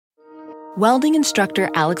Welding instructor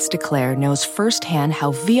Alex DeClaire knows firsthand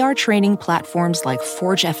how VR training platforms like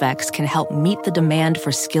ForgeFX can help meet the demand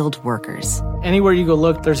for skilled workers. Anywhere you go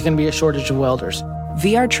look, there's going to be a shortage of welders.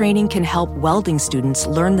 VR training can help welding students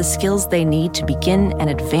learn the skills they need to begin and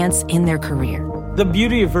advance in their career. The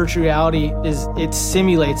beauty of virtual reality is it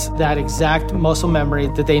simulates that exact muscle memory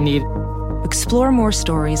that they need. Explore more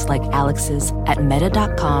stories like Alex's at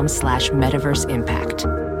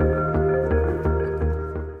meta.com/metaverseimpact.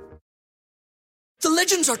 The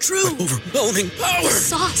legends are true. Overwhelming power! The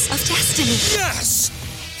sauce of destiny. Yes!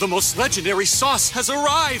 The most legendary sauce has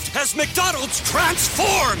arrived as McDonald's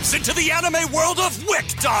transforms into the anime world of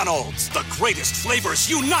WickDonald's. The greatest flavors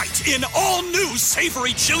unite in all new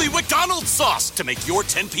savory chili McDonald's sauce to make your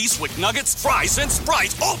 10-piece Wick Nuggets, fries, and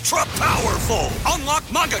Sprite ultra-powerful. Unlock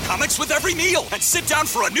manga comics with every meal and sit down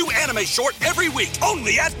for a new anime short every week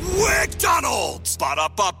only at WickDonald's.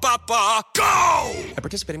 Ba-da-ba-ba-ba, go! At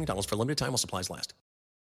participating McDonald's for a limited time while supplies last.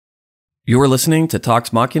 You're listening to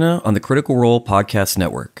Talks Machina on the Critical Role Podcast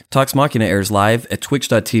Network. Talks Machina airs live at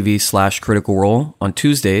twitch.tv/Critical Role on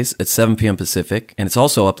Tuesdays at 7 p.m. Pacific, and it's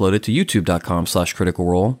also uploaded to youtube.com/Critical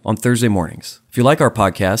Role on Thursday mornings. If you like our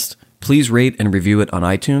podcast, please rate and review it on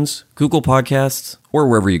iTunes, Google Podcasts, or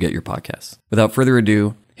wherever you get your podcasts. Without further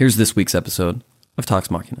ado, here's this week's episode of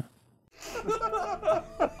Talks Machina.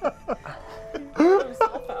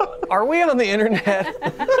 Are we on the internet?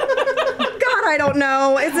 God, I don't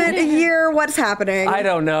know. Is it a year? What's happening? I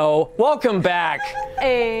don't know. Welcome back.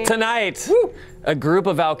 Tonight, a group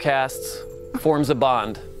of outcasts forms a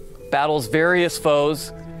bond, battles various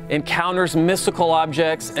foes, encounters mystical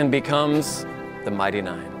objects, and becomes the Mighty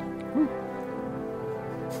Nein.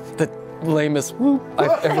 The lamest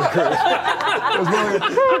I've ever heard.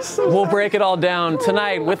 We'll break it all down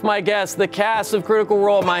tonight with my guests, the cast of Critical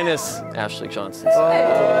Role minus Ashley Johnson. All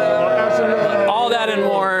that and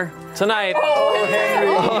more tonight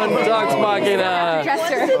on Talks Machina.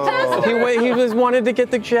 He was wanted to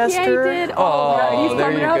get the jester. Yeah, he did. Oh,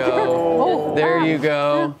 there you go. There you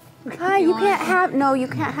go. Hi, you can't have. No, you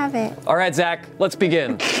can't have it. All right, Zach, let's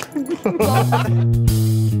begin.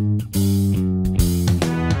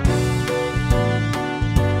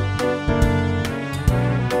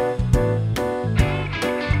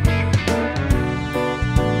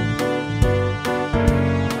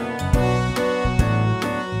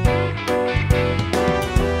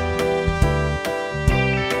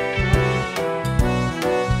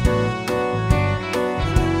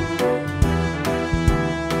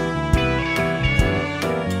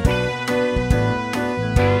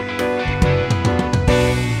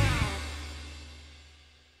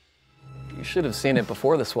 Should have seen it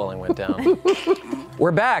before the swelling went down.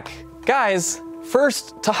 We're back. Guys,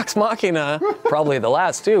 first Talks Machina, probably the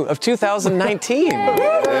last too, of 2019. Yay,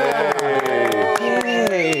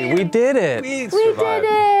 we did it. We did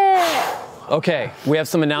it. Okay, we have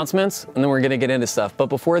some announcements, and then we're gonna get into stuff. But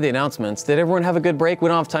before the announcements, did everyone have a good break? We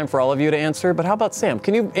don't have time for all of you to answer, but how about Sam?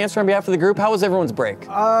 Can you answer on behalf of the group? How was everyone's break?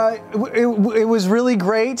 It was really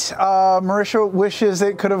great. Marisha wishes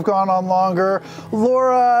it could have gone on longer.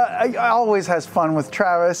 Laura always has fun with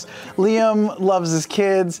Travis. Liam loves his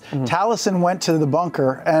kids. Taliesin went to the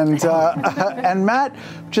bunker, and and Matt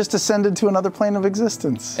just ascended to another plane of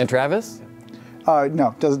existence. And Travis?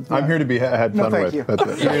 No, doesn't. I'm here to be had fun thank with. you. That's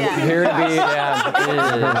it. You're here to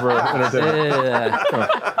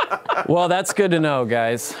be, Well, that's good to know,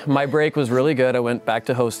 guys. My break was really good. I went back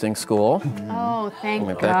to hosting school. Oh, thank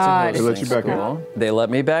Went God. back to They let you back school. They let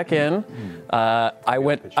me back in. I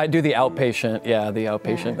do the outpatient. Yeah, the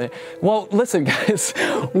outpatient thing. Well, listen, guys,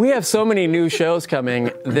 we have so many new shows coming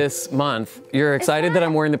this month. You're excited that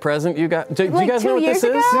I'm wearing the present? You got? Do you guys know what this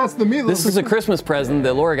is? That's the meatloaf. This is a Christmas present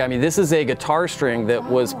that Laura got me. This is a guitar string that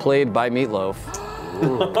was played by Meatloaf.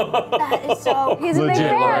 That is so. He's a big Legit,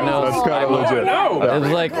 fan. knows. That's kind of legit. No. It was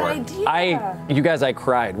like, Good idea. you guys, I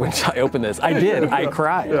cried when I opened this. I did. I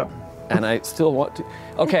cried. Yeah. And I still want to.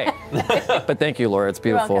 Okay. But thank you, Laura. It's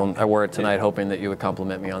beautiful. welcome. I wore it tonight hoping that you would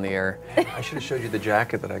compliment me on the air. I should have showed you the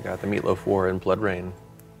jacket that I got, the Meatloaf wore in Blood Rain.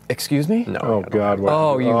 Excuse me? No. Oh, God. What?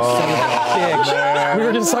 Oh, you son of a bitch. We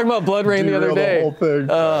were just talking about Blood Rain the other day. The whole thing.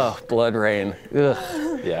 Oh, Blood Rain. Ugh.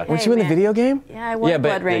 Yeah. Weren't you in the video game? Yeah, I was but-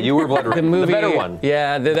 Blood Rain. Yeah, you were Blood Rain. The movie. The better one.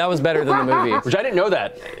 Yeah, that was better than the movie. Which I didn't know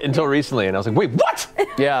that until recently, and I was like, wait, what?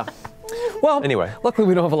 Yeah. Well, Anyway. luckily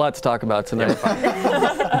we don't have a lot to talk about tonight.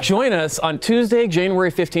 Join us on Tuesday,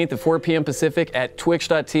 January 15th at 4 p.m. Pacific at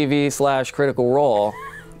twitch.tv/Critical Role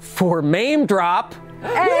for Mame Drop.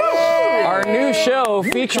 Our new show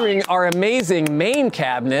featuring our amazing main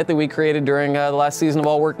cabinet that we created during the last season of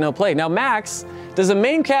All Work No Play. Now, Max, does a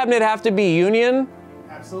main cabinet have to be union?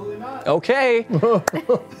 Absolutely not. Okay.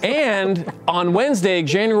 And on Wednesday,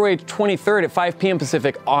 January 23rd at 5 p.m.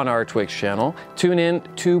 Pacific on our Twitch channel, tune in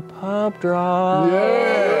to Pub Drop.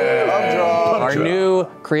 Our new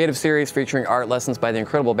creative series featuring art lessons by the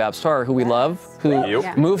incredible Bab Starr, who we love, who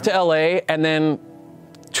moved to LA, and then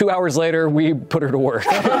 2 hours later, we put her to work.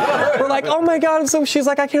 We're like, oh my God, she's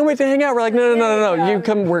like, I can't wait to hang out. We're like, no, you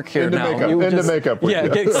come work here now. Into makeup.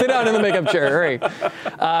 Sit down in the makeup chair, hurry.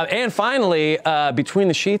 And finally, Between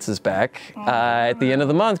the Sheets is back at the end of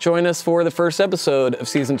the month. Join us for the first episode of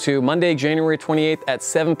season 2, Monday, January 28th at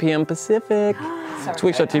 7 p.m. Pacific.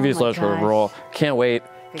 Twitch.tv/Roll. Can't wait.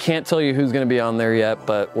 Can't tell you who's going to be on there yet,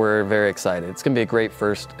 but we're very excited. It's going to be a great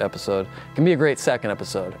first episode. It's going to be a great second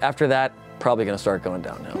episode. After that, probably going to start going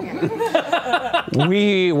downhill.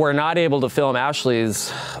 We were not able to film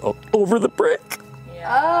Ashley's over the brick.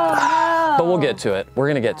 But we'll get to it. We're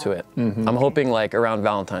going to get to it. I'm hoping like around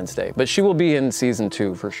Valentine's Day. But she will be in season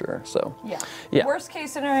 2 for sure. So yeah. Worst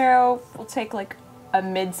case scenario, we'll take like a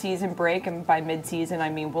mid-season break, and by mid-season I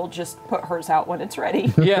mean we'll just put hers out when it's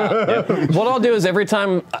ready. Yeah. What I'll do is every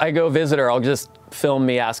time I go visit her, I'll just film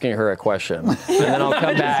me asking her a question, and then I'll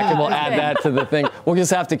come back and we'll add that to the thing. We'll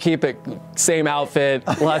just have to keep it same outfit,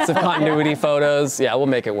 lots of continuity photos. Yeah, we'll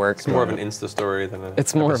make it work. It's more of an Insta story than an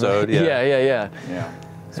It's more episode. Of a, yeah.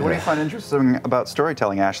 So what do you find interesting about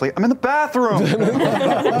storytelling, Ashley? I'm in the bathroom.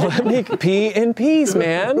 Let me pee in peace,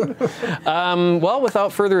 man. Well,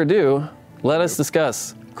 without further ado, let us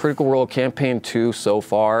discuss Critical Role Campaign 2 so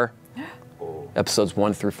far, episodes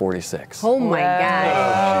 1 through 46. Oh my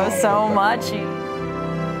God. So much.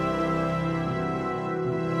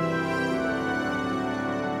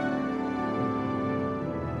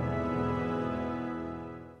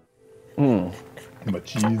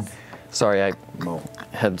 Cheese. Sorry, I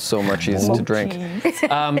had so much cheese to drink.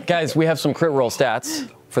 Guys, we have some crit roll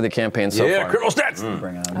stats for the campaign so far. Yeah, crit roll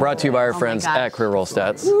stats. Brought to you by our friends at Crit Roll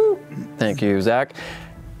Stats. Thank you, Zach.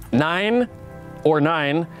 9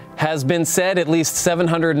 has been said at least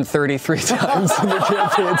 733 times in the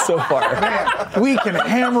campaign so far. Man, we can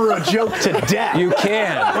hammer a joke to death. You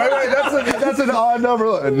can. Wait, that's an odd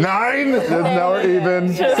number. 9? Now we're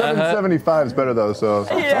even. 775 is better though, so.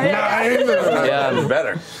 9? Yeah.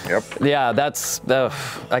 Better. Yep. Yeah, that's,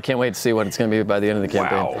 I can't wait to see what it's going to be by the end of the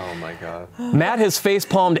campaign. Wow. Oh my God. Matt has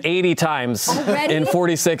face-palmed 80 times in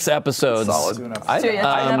 46 episodes. Solid.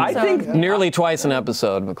 I think nearly twice an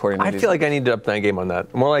episode, according to I feel like I need to up my game on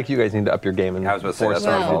that. More like you guys need to up your game and force us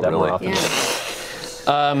to do that more often.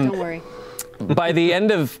 Don't worry. By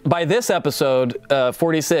this episode,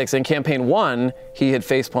 46, in campaign 1, he had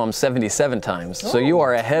facepalmed 77 times. So you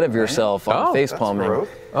are ahead of yourself on facepalming.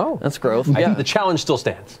 That's growth. Yeah. The challenge still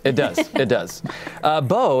stands. It does.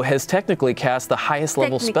 Bo has technically cast the highest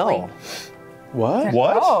level spell. What?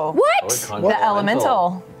 Oh. What? The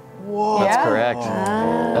elemental. Whoa. That's correct.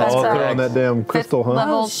 That's correct. On that damn crystal, huh?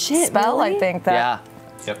 Level spell, really? I think that. Yeah.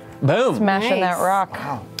 Yep. Boom. Smashing that rock.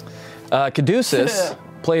 Caduceus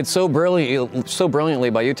played so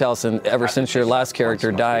brilliantly by you, Taliesin, ever since your last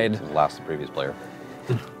character died. The previous player.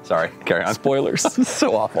 Sorry, carry on. Spoilers.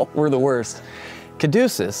 So awful. We're the worst.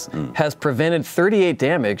 Caduceus has prevented 38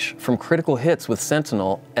 damage from critical hits with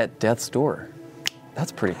Sentinel at death's door.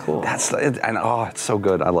 That's pretty cool. It's so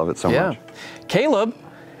good. I love it so much.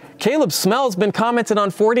 Caleb's smell's been commented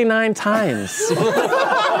on 49 times.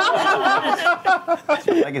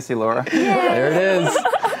 Legacy, Laura. There it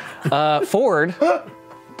is. Ford,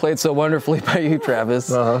 played so wonderfully by you,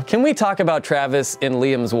 Travis. Can we talk about Travis in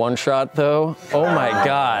Liam's one-shot, though? Oh, my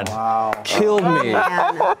God. Wow. Killed me.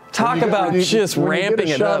 Talk about just ramping it up. When you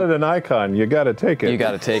get a shot at an icon, you got to take it. You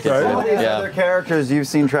got to take it. Right? All these other characters you've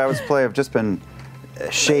seen Travis play have just been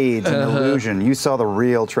shades and illusion. You saw the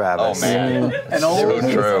real Travis. Oh, man. An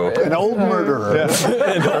old murderer.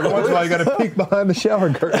 Every once in a while, you got to peek behind the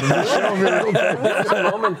shower curtain.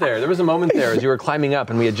 There was a moment there as you were climbing up,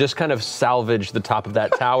 and we had just kind of salvaged the top of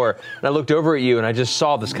that tower. And I looked over at you, and I just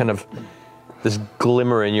saw this kind of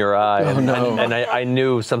glimmer in your eye, and I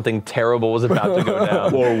knew something terrible was about to go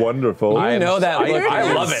down. Or wonderful. You know that look.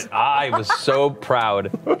 I love it. I was so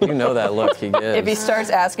proud. You know that look he gives. If he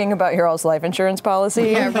starts asking about your all's life insurance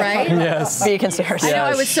policy, Yeah, right? Yes. be concerned. I know,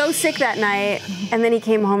 I was so sick that night, and then he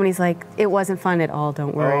came home and he's like, it wasn't fun at all,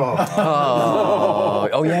 don't worry.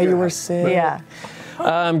 Oh yeah, you were sick. Yeah.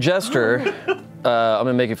 Jester, I'm going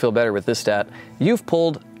to make you feel better with this stat. You've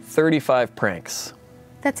pulled 35 pranks.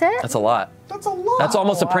 That's it? That's a lot. That's a lot. That's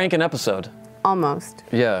almost a prank an episode. Almost.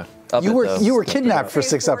 Yeah. up You it, were though. you were kidnapped for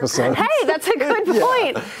 6 episodes. Hey, that's a good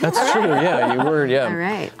point. That's true. Yeah, you were. Yeah. All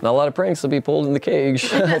right. Not a lot of pranks to be pulled in the cage.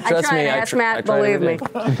 Trust me. Ask Matt, believe me.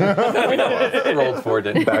 Rolled forward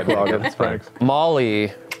and backlog of pranks.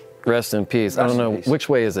 Molly, rest in peace. I don't know which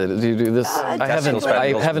way is it. Do you do this? I haven't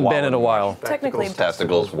been in a while. Technically,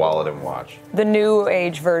 testicles, wallet, and watch. the new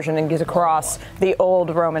age version and gives a cross. The old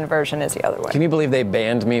Roman version is the other way. Can you believe they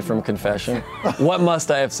banned me from confession? What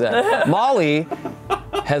must I have said? Molly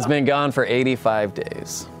has been gone for 85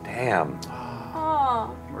 days. Damn.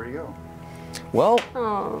 Where'd you go? Well,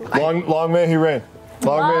 Long may he reign.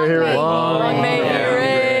 Long may he reign. Long may he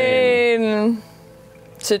reign.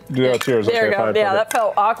 Yeah, cheers. There Okay, you go. fine, Yeah, fine. that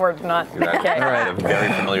felt awkward. Not okay. All right. A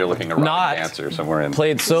very familiar looking erotic dancer somewhere in.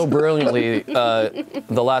 Played so brilliantly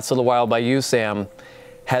the last little while by you, Sam,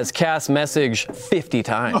 has cast message 50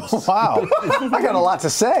 times. Oh, wow. I got a lot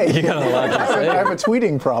to say. You got a lot to say. I have a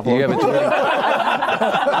tweeting problem. You have a tweeting.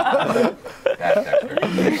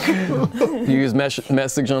 You use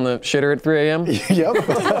message on the shitter at 3 a.m.? Yep.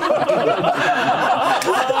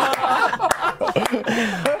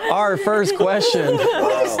 Our first question.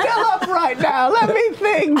 Who's still up right now? Let me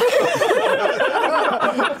think.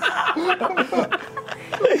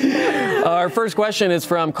 Our first question is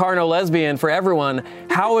from Carno Lesbian. For everyone,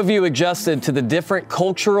 how have you adjusted to the different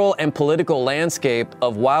cultural and political landscape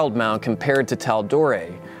of Wildmount compared to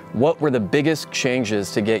Tal'Dorei? What were the biggest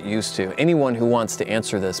changes to get used to? Anyone who wants to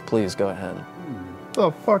answer this, please go ahead. It's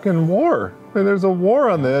a fucking war. I mean, there's a war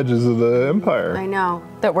on the edges of the Empire. I know.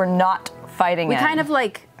 That we're not fighting We in. kind of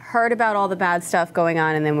like heard about all the bad stuff going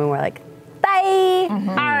on, and then we were like, bye.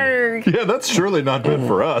 Arg. Yeah, that's surely not good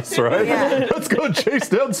for us, right? Yeah. Let's go chase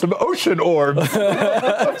down some ocean orbs.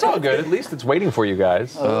 It's all good. At least it's waiting for you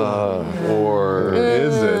guys. Or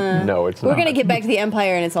is it? No, it's not. We're gonna get back to the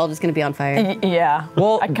Empire, and it's all just gonna be on fire. Yeah.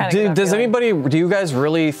 Well, I kinda get that does feeling. anybody, do you guys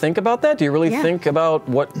really think about that? Do you really Yeah. think about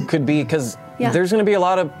what could be? Because Yeah. there's going to be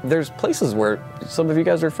there's places where some of you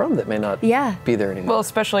guys are from that may not be there anymore. Well,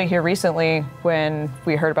 especially here recently when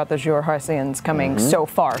we heard about the Jurhasians coming so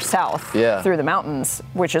far south through the mountains,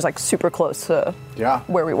 which is like super close to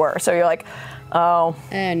where we were. So you're like, oh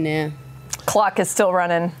no. Clock is still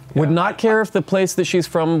running. Would not care if the place that she's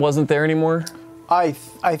from wasn't there anymore? I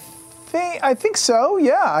think so.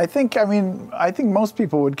 Yeah. I think most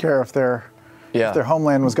people would care if their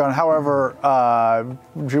homeland was gone. However,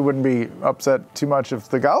 she wouldn't be upset too much if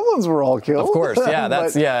the goblins were all killed. Of course, yeah,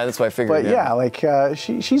 that's why I figured. But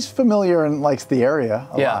she's familiar and likes the area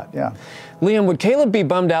a lot. Yeah. Liam, would Caleb be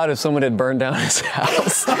bummed out if someone had burned down his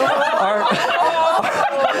house?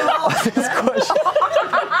 This question.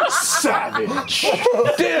 Savage.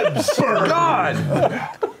 Dibs. God.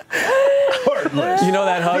 You know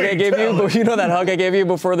that hug I gave you? You know that hug I gave you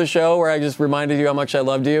before the show where I just reminded you how much I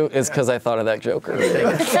loved you? It's because I thought of that Joker.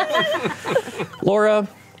 Laura.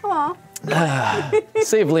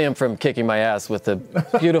 Save Liam from kicking my ass with a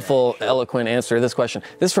beautiful, eloquent answer to this question.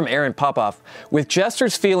 This is from Aaron Popoff. With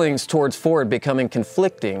Jester's feelings towards Ford becoming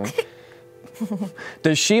conflicting,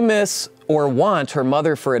 does she miss or want her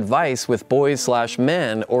mother for advice with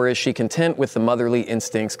boys/men, or is she content with the motherly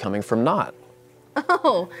instincts coming from Nott?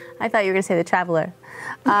 Oh, I thought you were gonna say the Traveler.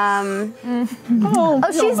 Oh,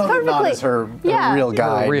 she's perfectly. Nott is her real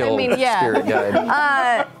guide. Real spirit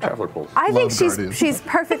guide. Traveler pulls. I think she's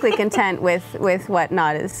perfectly content with what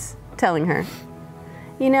Nott is telling her.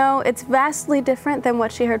 You know, it's vastly different than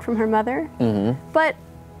what she heard from her mother. Mm-hmm. But,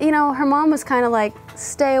 you know, her mom was kind of like,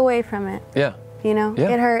 stay away from it. Yeah. You know, Yeah.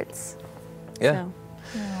 it hurts. Yeah.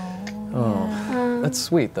 So. That's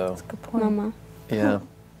sweet, though. That's a good point. Mama. Yeah.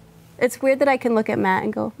 It's weird that I can look at Matt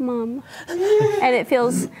and go, Mom. And it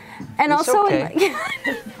feels, and It's also, okay.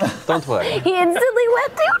 Don't play. he instantly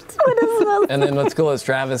went to his mouth. And then what's cool is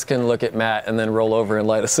Travis can look at Matt and then roll over and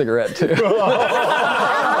light a cigarette, too.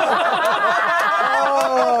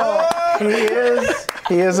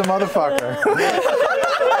 He is a motherfucker.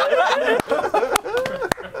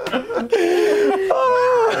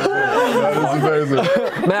 That is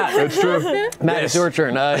amazing. Matt, It's true. Matt, it's your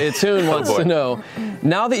turn. Itune wants to know,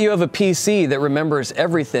 now that you have a PC that remembers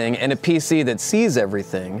everything and a PC that sees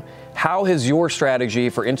everything, how has your strategy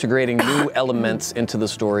for integrating new elements into the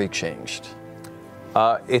story changed?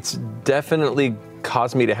 It's definitely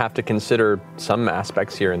caused me to have to consider some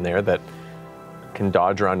aspects here and there that can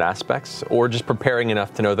dodge around aspects, or just preparing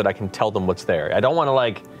enough to know that I can tell them what's there. I don't want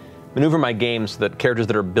to maneuver my game so that characters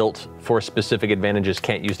that are built for specific advantages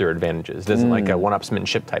can't use their advantages. It isn't like a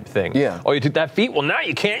one-upsmanship type thing. Yeah. Oh, you took that feat? Well, now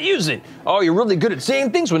you can't use it. Oh, you're really good at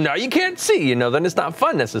seeing things? Well, now you can't see. Then it's not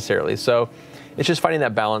fun necessarily. So it's just finding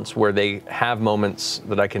that balance where they have moments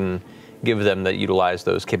that I can give them that utilize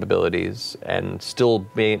those capabilities and still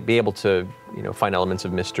be able to, find elements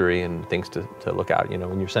of mystery and things to look out.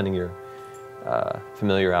 When you're sending your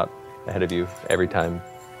familiar out ahead of you every time.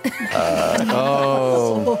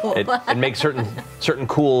 It makes certain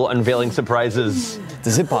cool unveiling surprises.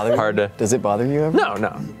 Does it bother you? Does it bother you ever?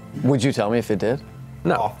 No. Would you tell me if it did?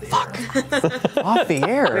 No. Fuck. Off the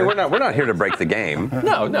air. I mean, we're not here to break the game.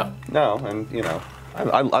 No, and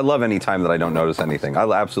I love any time that I don't notice anything.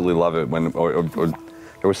 I absolutely love it when or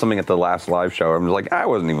there was something at the last live show. I was like, I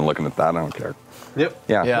wasn't even looking at that. I don't care. Yep.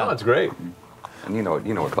 Yeah. No, it's great. And you know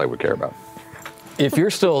what Clay would care about. If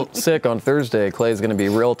you're still sick on Thursday, Clay's going to be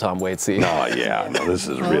real Tom Waitsy. No, this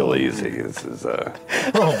is real easy. This is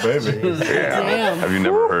Oh, baby. Yeah. Damn. Have you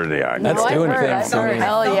never heard the That's doing things.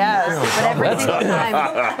 Hell yes. But every single time,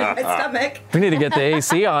 my stomach. We need to get the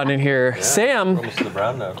AC on in here. Yeah, Sam. almost to the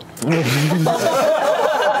brown note.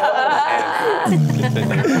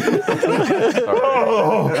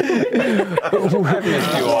 I've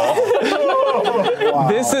missed you all. Wow.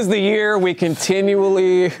 This is the year we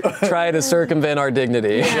continually try to circumvent our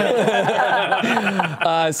dignity.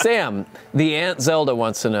 Sam, the Aunt Zelda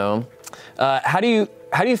wants to know, how do you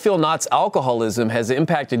feel Knott's alcoholism has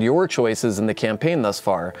impacted your choices in the campaign thus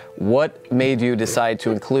far? What made you decide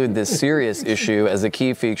to include this serious issue as a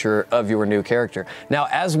key feature of your new character? Now,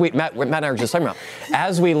 Matt and I were just talking about,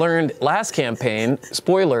 as we learned last campaign,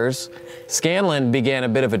 spoilers, Scanlan began a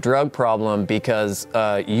bit of a drug problem because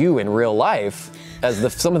you in real life, as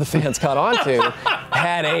some of the fans caught on to,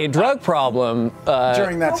 had a drug problem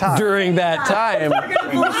during that time. No,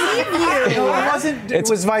 it wasn't. It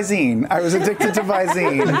was Visine. I was addicted to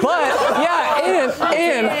Visine. But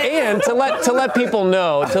and to let people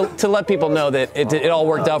know that it all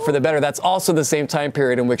worked out for the better. That's also the same time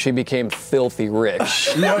period in which he became filthy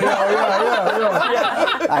rich. Yeah.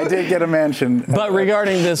 I did get a mansion. But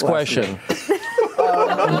regarding this question.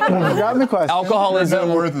 Regarding the question. Alcoholism,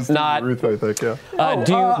 not. Ruth, I think, yeah.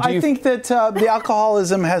 I think that the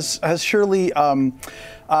alcoholism has surely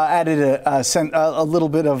added a little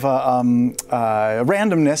bit of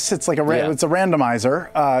randomness. It's like it's a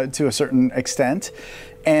randomizer to a certain extent,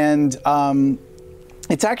 and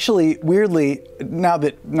it's actually weirdly now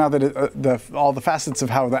that all the facets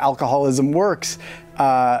of how the alcoholism works.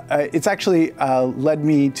 It's actually led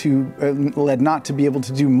Knott to be able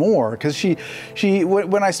to do more, because she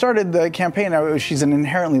when I started the campaign, she's an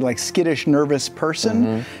inherently skittish, nervous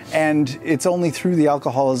person, and it's only through the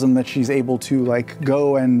alcoholism that she's able to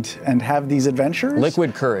go and have these adventures.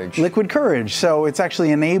 Liquid courage. So it's actually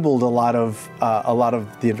enabled a lot of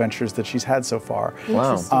the adventures that she's had so far.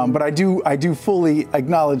 Wow. But I do fully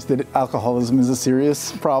acknowledge that alcoholism is a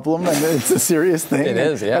serious problem and it's a serious thing. It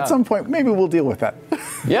is, yeah. At some point, maybe we'll deal with that.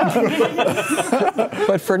 Yeah.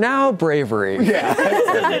 But for now, bravery. Yeah.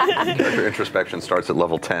 Character introspection starts at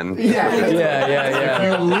level 10. Yeah.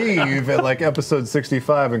 If you leave at episode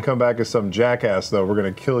 65 and come back as some jackass, though, we're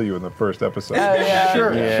going to kill you in the first episode. Oh, yeah.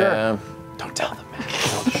 Sure. Don't tell them, man.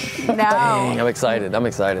 No. Dang, I'm excited.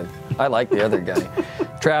 I like the other guy.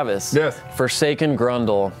 Travis. Yes. Forsaken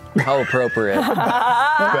Grundle. How appropriate.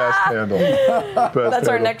 Best handle. That's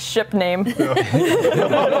our next ship name.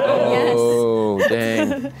 Oh,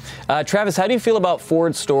 dang. Travis, how do you feel about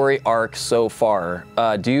Ford's story arc so far?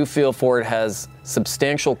 Do you feel Ford has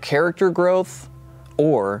substantial character growth,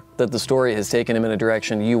 or that the story has taken him in a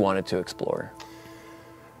direction you wanted to explore?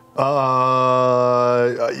 I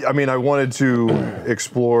wanted to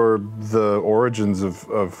explore the origins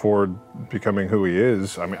of Ford becoming who he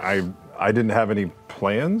is. I didn't have any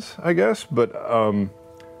plans, I guess, but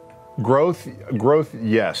growth,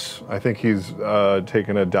 yes. I think he's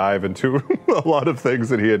taken a dive into a lot of things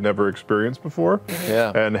that he had never experienced before.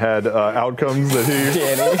 Yeah. And had outcomes that he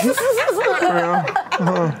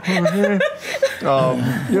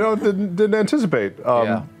didn't anticipate.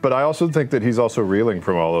 But I also think that he's also reeling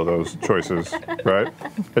from all of those choices, right?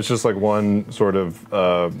 It's just like one sort of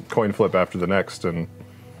coin flip after the next, and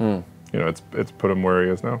it's put him where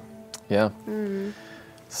he is now. Yeah.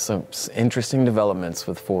 Some interesting developments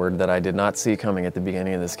with Ford that I did not see coming at the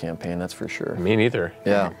beginning of this campaign, that's for sure. Me neither.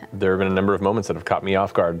 Yeah. There have been a number of moments that have caught me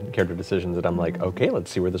off guard, character decisions that I'm like, okay, let's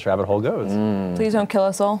see where this rabbit hole goes. Please don't kill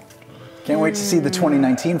us all. Can't wait to see the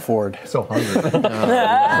 2019 Ford. So hungry.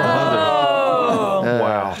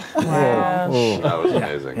 Wow. That was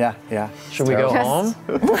amazing. Yeah. Should we go home?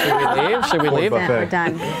 Should we leave? We're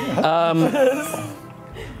done.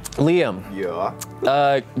 Liam. Yeah.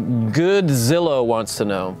 Godzilla wants to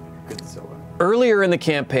know. Earlier in the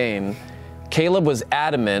campaign, Caleb was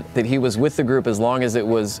adamant that he was with the group as long as it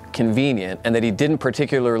was convenient, and that he didn't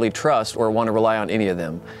particularly trust or want to rely on any of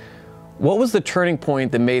them. What was the turning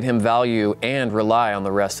point that made him value and rely on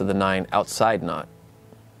the rest of the 9 outside Not?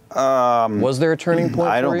 Was there a turning point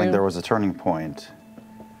I don't for think you? there was a turning point.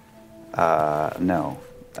 No.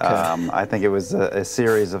 I think it was a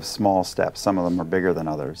series of small steps. Some of them are bigger than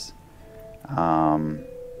others. I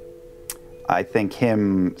think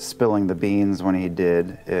him spilling the beans when he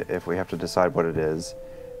did, if we have to decide what it is,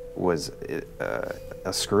 was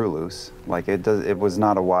a screw loose. Like it was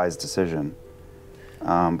not a wise decision.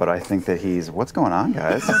 But I think that what's going on,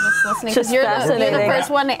 guys? Just listening. Because you're the first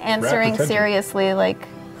one answering seriously, like.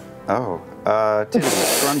 Oh, Titty,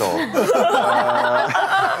 Grundle.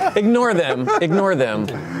 Ignore them. Ignore them.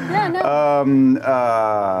 Yeah, no.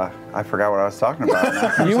 I forgot what I was talking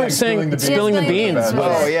about. You were saying spilling the beans.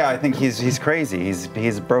 Oh yeah, I think he's crazy. He's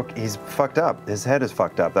fucked up. His head is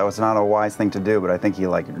fucked up. That was not a wise thing to do, but I think he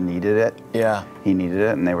needed it. Yeah. He needed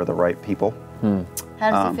it, and they were the right people.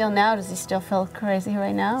 How does he feel now? Does he still feel crazy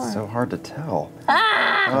right now? Or? So hard to tell.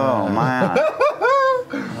 Ah! Oh man.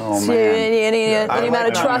 Oh man. Any amount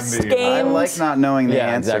of trust games? I like not knowing the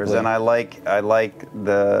answers, exactly. and I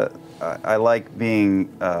like being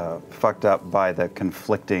fucked up by the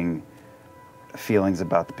conflicting feelings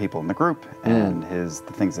about the people in the group and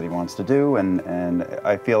the things that he wants to do, and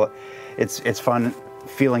I feel it's fun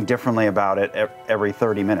feeling differently about it every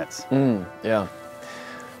 30 minutes. Yeah.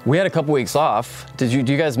 We had a couple weeks off. Do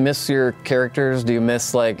you guys miss your characters? Do you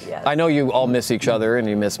miss Yes. I know you all miss each other, and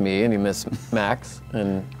you miss me, and you miss Max,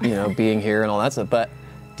 and being here and all that stuff. But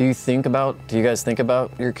do you guys think about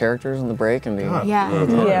your characters in the break? And Yeah.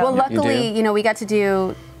 Well, luckily, we got to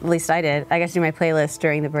do. At least I did. I got to do my playlist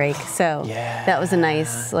during the break, so that was a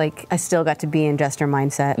nice. I still got to be in Jester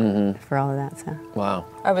mindset for all of that. So. Wow.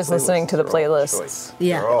 I was listening to the playlists.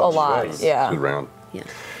 Yeah. A lot. Yeah. Good round. Yeah.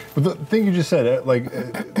 But the thing you just said,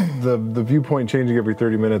 the viewpoint changing every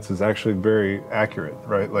 30 minutes is actually very accurate,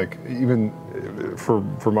 right? Like even for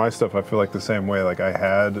my stuff, I feel like the same way. Like I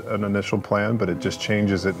had an initial plan, but it just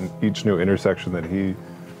changes at each new intersection that he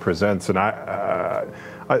presents. And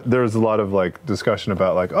there's a lot of discussion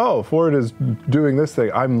about Ford is doing this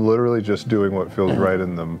thing. I'm literally just doing what feels right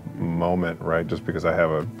in the moment, right? Just because I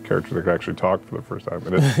have a character that can actually talk for the first time.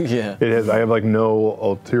 And I have no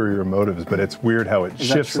ulterior motives, but it's weird how it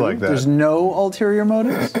shifts like that. There's no ulterior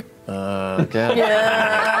motives? God damn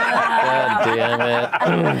it.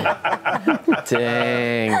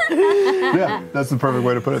 Dang. Yeah, that's the perfect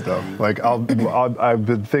way to put it though. I've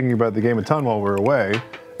been thinking about the game a ton while we're away.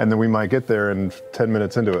 And then we might get there, and 10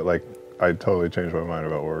 minutes into it, I totally changed my mind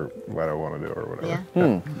about what I want to do or whatever.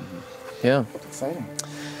 Yeah. Exciting.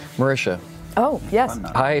 Oh, Marisha. yes.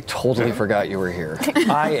 I totally forgot you were here.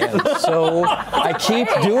 I keep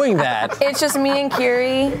doing that. It's just me and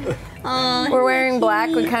Kiri. We're wearing black.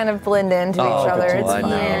 We kind of blend into each other. Good It's tool, I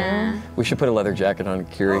know. fun. We should put a leather jacket on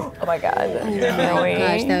Kiri. Oh my God.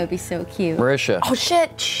 Gosh, that would be so cute. Marisha. Oh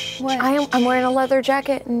shit! I'm wearing a leather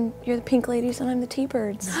jacket, and you're the pink ladies, and I'm the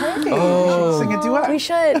T-birds. Oh. Sing a duet. We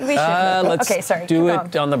should. Let's okay, sorry. do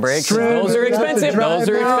it on the break. Those are expensive. Those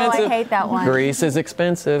are expensive. I hate that one. Grease is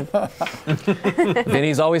expensive.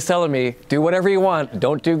 Vinny's always telling me, do whatever you want,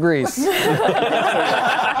 don't do grease.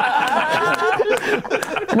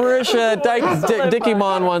 Marisha, Dickie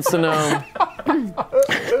Mon wants to know.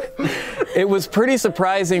 It was pretty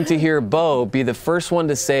surprising to hear Bo be the first one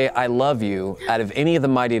to say I love you out of any of the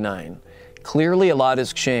Mighty Nein. Clearly a lot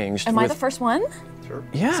has changed. Am I the first one?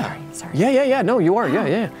 Yeah. Sorry. Yeah. No, you are.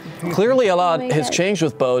 Yeah. Clearly a lot has changed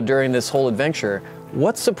with Bo during this whole adventure.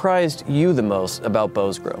 What surprised you the most about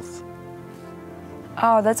Bo's growth?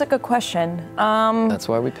 Oh, that's a good question. That's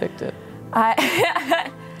why we picked it.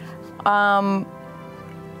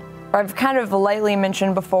 I've kind of lightly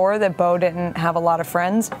mentioned before that Bo didn't have a lot of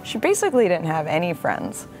friends. She basically didn't have any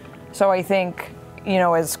friends. So I think,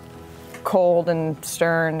 as cold and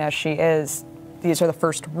stern as she is, these are the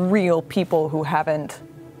first real people who haven't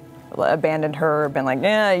abandoned her or been like,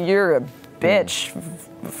 yeah, you're a bitch,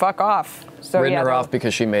 fuck off. So Ridden her off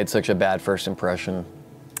because she made such a bad first impression,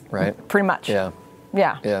 right? Pretty much. Yeah.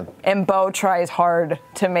 And Bo tries hard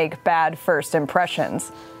to make bad first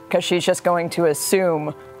impressions because she's just going to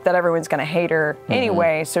assume that everyone's going to hate her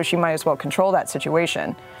anyway, so she might as well control that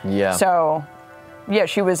situation. Yeah. So,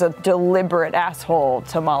 she was a deliberate asshole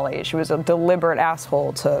to Molly. She was a deliberate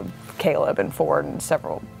asshole to Caleb and Ford in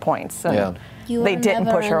several points. And they didn't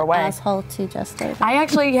push her away. Asshole to Jester. I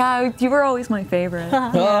actually, you were always my favorite.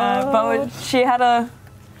 Bo, she had a.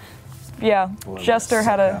 Jester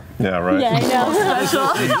had a. Yeah, right. Yeah,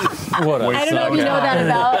 I know. What I don't know if you know that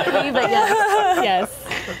about me, but yes.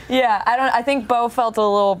 Yeah, I think Bo felt a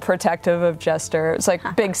little protective of Jester. It's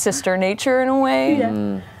like big sister nature in a way.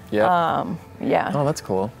 Yeah. Yeah. Oh, that's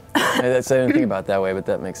cool. I didn't think about it that way, but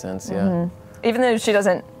that makes sense, yeah. Mm-hmm. Even though she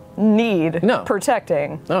doesn't need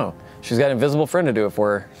protecting. No, she's got an invisible friend to do it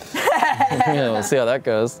for her. We'll see how that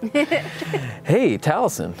goes. Hey,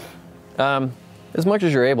 Taliesin. As much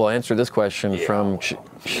as you're able, answer this question from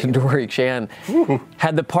Shidori Chan.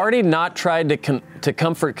 Had the party not tried to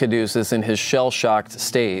comfort Caduceus in his shell-shocked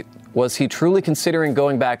state, was he truly considering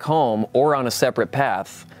going back home or on a separate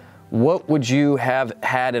path? What would you have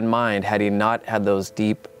had in mind had he not had those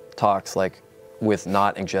deep talks, like with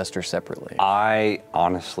Nott and Jester separately? I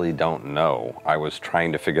honestly don't know. I was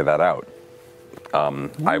trying to figure that out.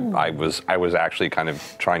 I was actually kind of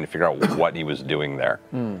trying to figure out what he was doing there.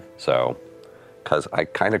 So, because I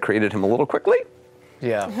kind of created him a little quickly.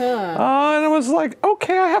 Yeah. And I was like,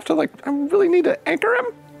 okay, I really need to anchor him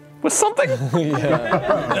with something.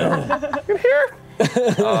 Yeah. In here.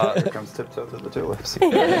 Here comes Tiptoe to the Tulips.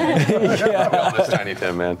 All this Tiny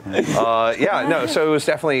Tim, man. So it was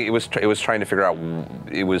definitely, it was trying to figure out,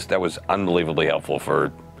 that was unbelievably helpful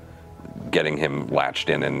for getting him latched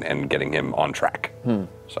in and getting him on track.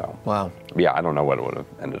 So. Wow. Yeah, I don't know what would have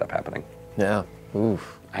ended up happening. Yeah.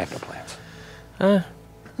 Oof. I have no plans.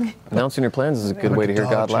 Announcing your plans is a good way to hear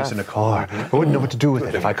God laugh. In a car. I wouldn't know what to do with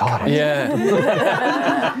it if I caught it. Yeah.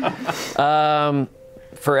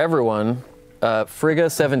 For everyone,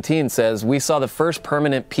 Frigga17 says, we saw the first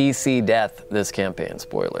permanent PC death this campaign.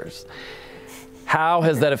 Spoilers. How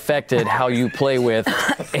has that affected how you play with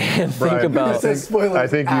and think about? I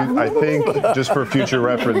think just for future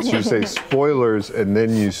reference, you say spoilers and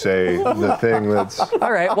then you say the thing that's.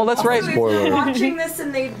 All right. Well, let's write spoiler. Watching this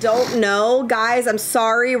and they don't know, guys. I'm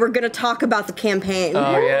sorry. We're gonna talk about the campaign.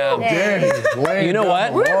 Oh yeah. You know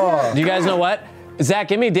what? Do you guys know what? Zach,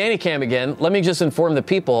 give me Danny Cam again. Let me just inform the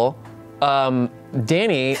people.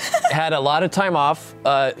 Danny had a lot of time off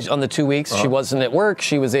on the 2 weeks. She wasn't at work.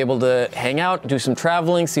 She was able to hang out, do some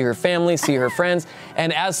traveling, see her family, see her friends,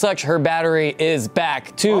 and as such, her battery is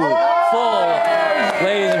back to full.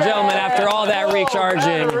 Ladies and gentlemen, after all that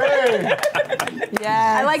recharging.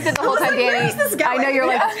 Yeah. I liked it the whole time, Danny. I know you're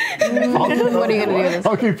like, what are you gonna do with this?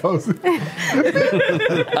 I'll keep posting.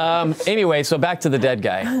 Anyway, so back to the dead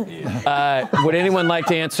guy. Would anyone like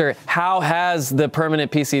to answer, how has the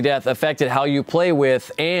permanent PC death affected how you play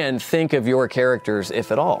with and think of your characters,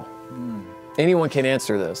 if at all? Anyone can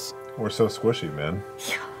answer this. We're so squishy, man.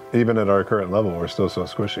 Even at our current level, we're still so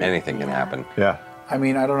squishy. Anything can happen. Yeah. I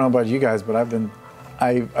mean, I don't know about you guys, but I've been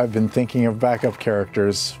thinking of backup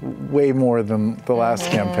characters way more than the last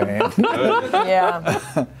campaign.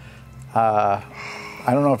 Yeah. I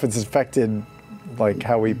don't know if it's affected like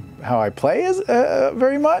how I play as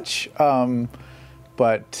very much.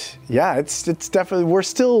 But yeah, it's definitely, we're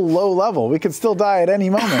still low level. We could still die at any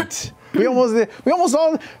moment. We almost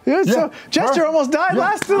all. So Jester almost died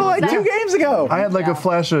last like 2 games ago. I had like a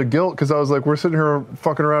flash of guilt because I was like, we're sitting here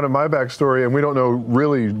fucking around in my backstory and we don't know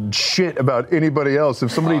really shit about anybody else.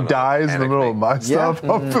 If somebody dies in the middle of my stuff,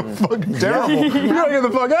 I'm fucking terrible. We gotta get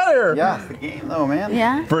the fuck out of here. Yeah, it's the game though, man.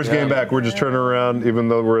 Yeah. First game back, we're just turning around, even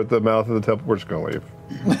though we're at the mouth of the temple, we're just gonna leave.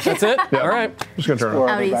 That's it? Yeah. All right. Just gonna turn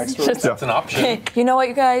around. That's an option. You know what,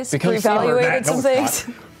 you guys? Reevaluated some things.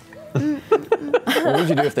 What would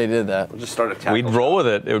you do if they did that? We'll just start a tackle. We'd roll with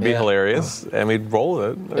it. It would be hilarious, and we'd roll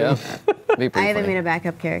with it. Yeah. Be I pretty haven't funny. made a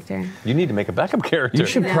backup character. You need to make a backup character. You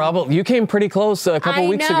should probably. You came pretty close a couple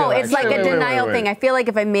weeks ago. I know, it's like actually. a denial thing. I feel like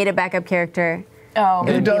if I made a backup character, Oh,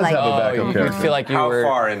 it would be like, You feel like you How were.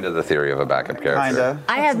 far into the theory of a backup character? Kinda.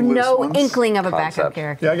 I have no inkling of a backup Concept.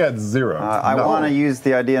 character. Yeah, I got 0. I want to use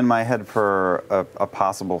the idea in my head for a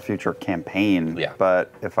possible future campaign. Yeah.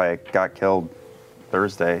 But if I got killed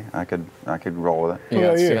Thursday, I could roll with it. You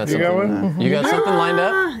got, you got You got something. one? You got something lined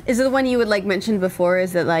up? Is it the one you would like mentioned before?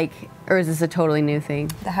 Is it like, or is this a totally new thing?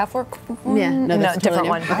 the half orc? Yeah, no, that's different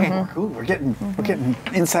totally one. new. Okay. Ooh, we're getting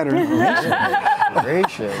insider information.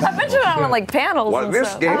 Gracious. I bet you on like panels What and this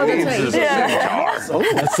stuff. game needs is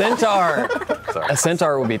a centaur. A centaur. A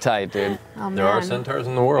centaur would be tight, dude. Oh, There are man. centaurs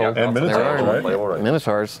in the world. And There Minotaurs, are right?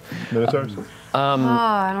 Minotaurs. Minotaurs? Oh,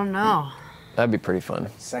 I don't know. That'd be pretty fun.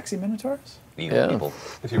 Sexy minotaurs? Yeah. People.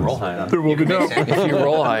 If you roll high enough. There will be no. If you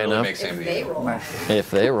roll high enough.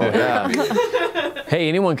 If they roll, yeah. Hey,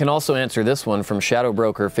 anyone can also answer this one from Shadow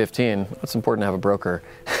Broker 15. It's important to have a broker.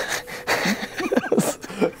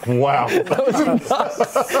 Wow.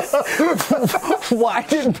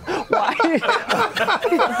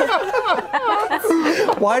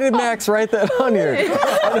 Why did Max write that on here?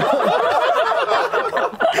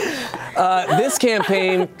 This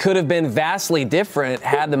campaign could have been vastly different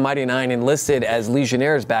had the Mighty Nein enlisted as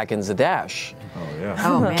legionnaires back in Zadash.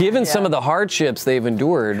 yeah. man. Given some of the hardships they've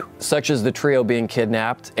endured, such as the trio being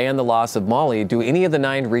kidnapped and the loss of Molly, do any of the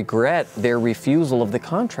 9 regret their refusal of the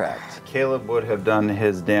contract? Caleb would have done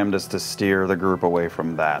his damnedest to steer the group away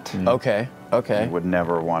from that. Okay. He would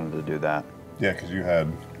never wanted to do that. Yeah, because you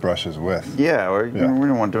had brushes with. Yeah, we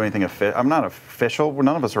don't want to do anything official. I'm not official.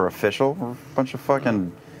 None of us are official. We're a bunch of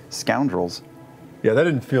fucking scoundrels. Yeah, that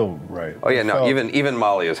didn't feel right. Oh yeah, no. Even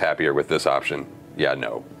Molly is happier with this option. Yeah,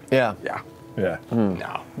 no. Yeah. Yeah.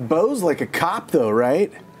 No. Bo's like a cop, though,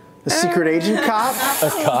 right? A secret agent cop?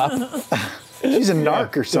 A cop? She's a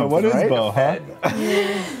narc or something, what is right? Bo, huh?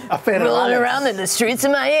 A fan Rolling around in the streets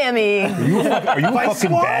of Miami. Are you a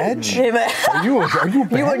fucking badge? Hey, man. Are you a badge? You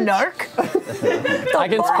a narc? I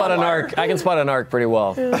can spot a narc pretty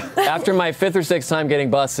well. After my 5th or 6th time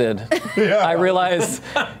getting busted, I realized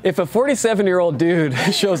if a 47-year-old dude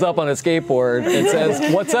shows up on a skateboard and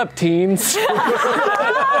says, "What's up, teens?" to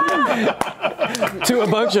a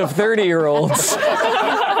bunch of 30-year-olds.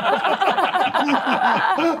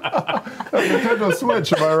 Nintendo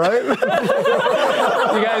Switch, am I right?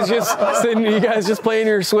 You guys just playing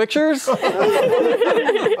your switchers?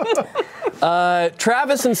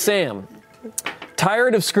 Travis and Sam,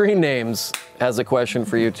 tired of screen names, has a question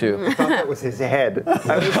for you too. I thought that was his head. You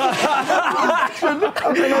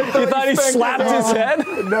thought he slapped his head?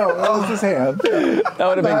 No, that was his hand. That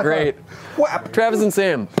would have been great. Travis and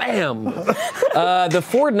Sam, bam. The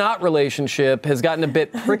Ford-Knott relationship has gotten a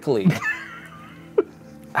bit prickly.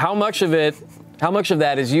 How much of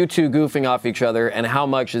that is you two goofing off each other, and how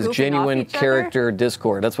much is genuine character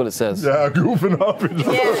discord? That's what it says. Yeah, goofing off each other.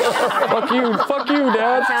 Fuck you,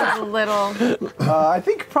 Dad. Sounds a little. I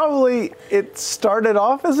think probably it started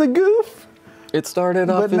off as a goof. It started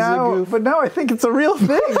off as a goof. But now I think it's a real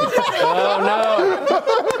thing. Oh, no.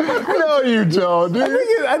 No, you don't, dude.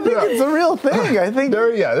 I think it's a real thing. I think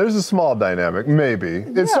there's a small dynamic, maybe.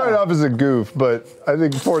 It started off as a goof, but I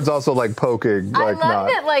think Ford's also like poking, I like love not.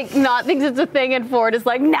 that, like, Knott thinks it's a thing, and Ford is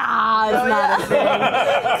like, nah, it's not a thing.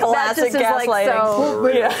 Classic That just is, like,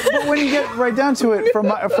 gaslighting. But when you get right down to it, from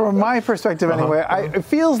my perspective anyway, it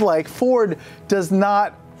feels like Ford does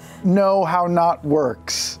not know how Knott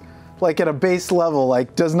works. Like at a base level,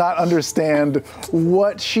 like does not understand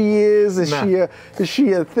what she is. Is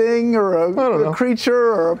she a thing or a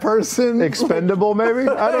creature or a person? Expendable, maybe?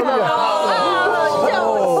 I don't know.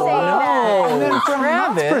 And then from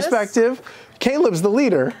Knott's perspective, Caleb's the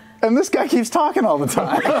leader, and this guy keeps talking all the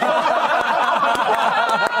time.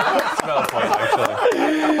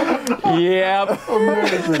 Yep.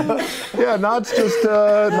 Yeah, Knott's just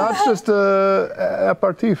a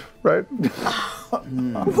aperitif, right?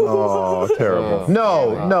 Oh, terrible.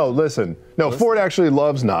 No, listen. No, Ford actually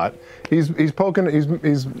loves Knott. He's poking,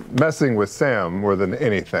 he's messing with Sam more than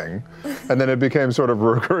anything. And then it became sort of a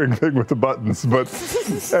recurring thing with the buttons, but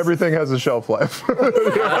everything has a shelf life.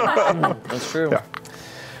 That's true. Yeah.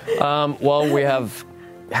 Well, we have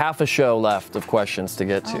half a show left of questions to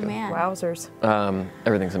get to. Oh, man. Wowzers.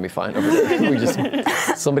 Everything's gonna be fine over there.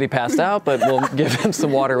 Somebody passed out, but we'll give him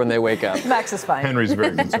some water when they wake up. Max is fine. Henry's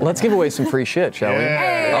very concerned. Let's give away some free shit, shall we?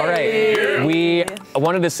 All right. We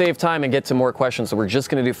wanted to save time and get to more questions, so we're just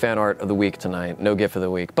gonna do fan art of the week tonight. No gift of the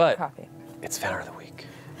week, but it's fan art of the week.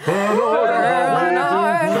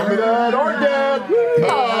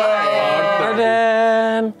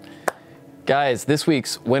 Arden. Guys, this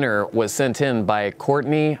week's winner was sent in by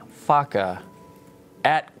Courtney Faka.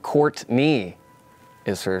 At Courtney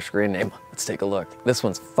is her screen name. Let's take a look. This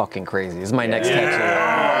one's fucking crazy. This is my next tattoo.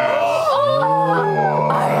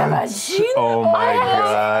 I have seen Oh my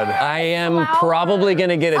God. I am probably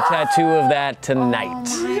gonna get a tattoo of that tonight.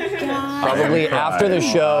 Probably after the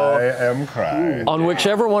show. I am crying. On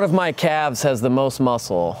whichever one of my calves has the most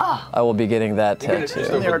muscle, I will be getting that tattoo.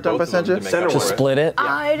 Just split it.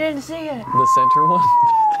 I didn't see it. The center one.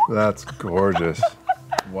 That's gorgeous.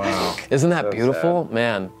 Wow. Isn't that beautiful?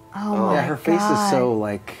 Man. Oh Yeah, her face is so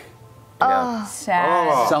like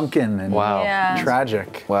Sad. sunken and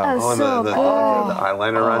tragic. Wow. Oh, and the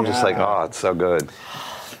eyeliner on, just like, oh, it's so good.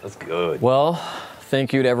 That's good. Well,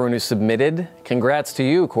 thank you to everyone who submitted. Congrats to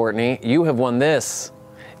you, Courtney. You have won this.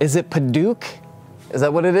 Is it Paduke? Is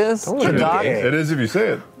that what it is? Paduke? It is if you say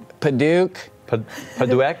it. Paduke.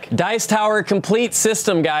 Paduek? Dice Tower complete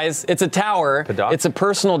system, guys. It's a tower. Paduck? It's a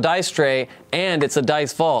personal dice tray, and it's a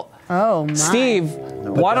dice vault. Oh, my. Steve,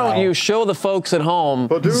 why don't you show the folks at home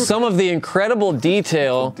some of the incredible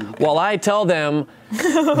detail while I tell them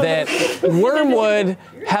that Wormwood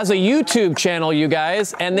has a YouTube channel, you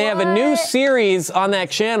guys, and they have a new series on that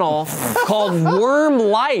channel called Worm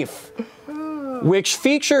Life. which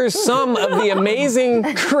features some of the amazing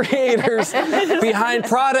creators behind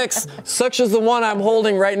products such as the one I'm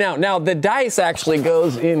holding right now. Now, the dice actually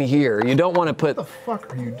goes in here. You don't want to put... What the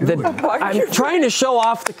fuck are you doing? I'm trying to show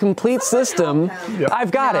off the complete system. Yep.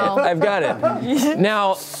 I've got it. I've got it.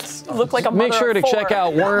 Now, look like a make mother sure of to four. check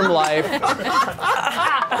out Worm Life.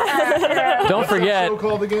 Don't forget. What's the show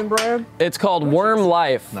called again, Brian? It's called Worm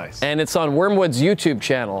Life. Nice. And it's on Wormwood's YouTube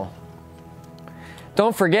channel.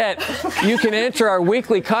 Don't forget, you can enter our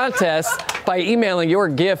weekly contest by emailing your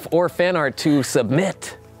GIF or fan art to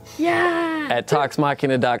submit. Yeah. At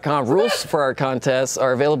ToxMachina.com. Rules for our contests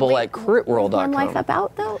are available at critworld.com. One life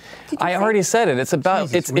about though? I already said it. It's about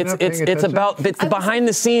Jesus, we're not paying it's attention? about it's behind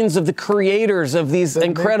the scenes of the creators of these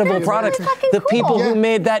incredible products. The people who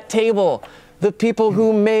made that table, the people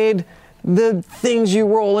who made the things you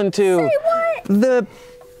roll into. Say what? The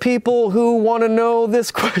people who want to know this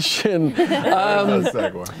question.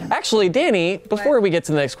 Actually, Danny, before we get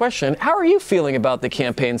to the next question, how are you feeling about the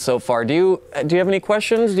campaign so far? Do you have any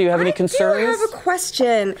questions? Do you have any concerns? I have a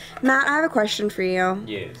question. Matt, I have a question for you.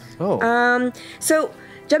 Yes. Oh. So,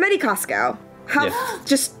 Gemini Costco.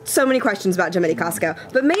 Just so many questions about Gemini Costco.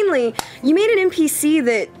 But mainly, you made an NPC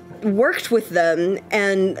that worked with them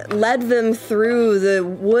and led them through the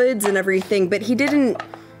woods and everything, but he didn't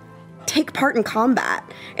take part in combat.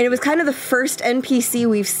 And it was kind of the first NPC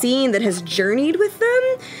we've seen that has journeyed with them,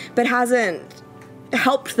 but hasn't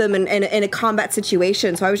helped them in a combat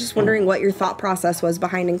situation. So I was just wondering what your thought process was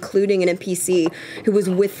behind including an NPC who was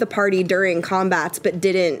with the party during combats, but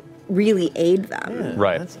didn't really aid them. Yeah,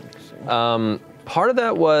 right. That's interesting. Part of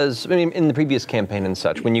that was, I mean, in the previous campaign and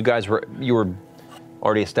such, when you were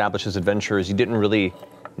already established as adventurers, you didn't really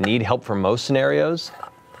need help for most scenarios.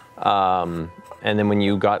 And then when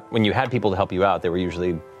you had people to help you out, they were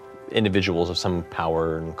usually individuals of some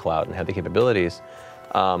power and clout and had the capabilities.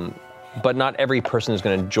 But not every person who's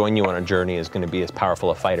going to join you on a journey is going to be as powerful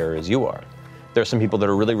a fighter as you are. There are some people that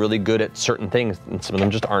are really, really good at certain things, and some of them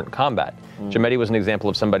just aren't combat. Jamedi was an example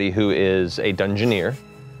of somebody who is a dungeoneer,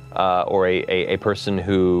 or a person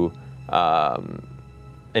who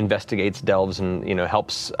investigates, delves, and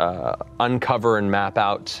helps uncover and map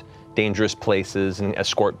out dangerous places and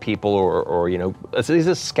escort people, or he's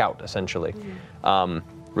a scout essentially.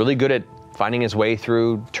 Really good at finding his way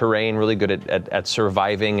through terrain, really good at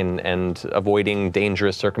surviving and avoiding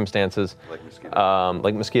dangerous circumstances.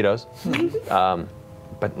 Like mosquitoes.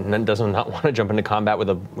 But does not want to jump into combat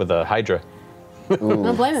with a Hydra.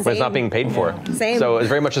 No blame him. But it's not being paid for. Same. So it's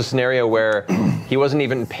very much a scenario where he wasn't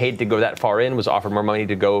even paid to go that far in, was offered more money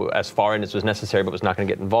to go as far in as was necessary, but was not going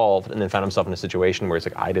to get involved, and then found himself in a situation where he's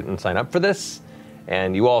like, I didn't sign up for this,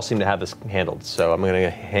 and you all seem to have this handled, so I'm going to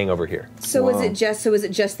hang over here. So was it just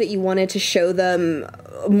that you wanted to show them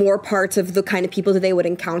more parts of the kind of people that they would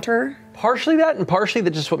encounter? Partially that, and partially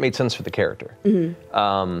that just what made sense for the character.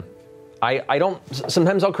 Mm-hmm. I don't,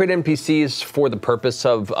 sometimes I'll create NPCs for the purpose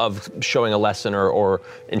of showing a lesson or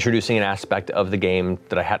introducing an aspect of the game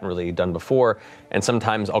that I hadn't really done before, and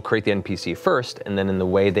sometimes I'll create the NPC first, and then in the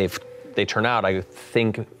way they turn out, I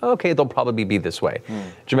think, okay, they'll probably be this way.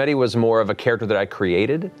 Jamedi was more of a character that I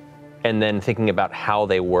created, and then thinking about how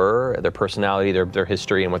they were, their personality, their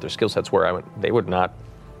history, and what their skill sets were, they would not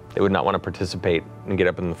want to participate and get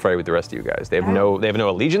up in the fray with the rest of you guys. They have no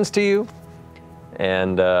allegiance to you,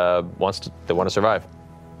 and they want to survive.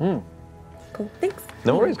 Cool, thanks.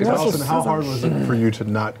 No worries. Good Allison, how hard was it for you to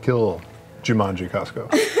not kill Jumanji Costco?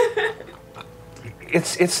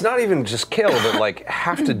 It's not even just kill, but like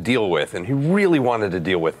have to deal with, and he really wanted to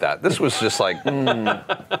deal with that. This was just like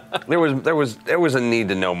there was a need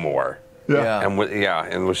to know more. Yeah. And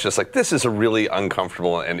and was just like, this is a really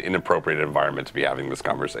uncomfortable and inappropriate environment to be having this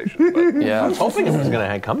conversation. But I was hoping it was going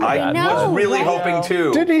to come to that. I was really hoping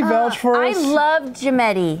too. Did he vouch for us? I loved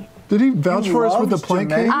Jamedi. Did he vouch for us with the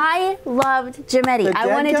plank cake? I loved Jamedi. I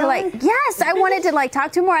wanted to I wanted to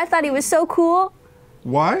talk to him more. I thought he was so cool.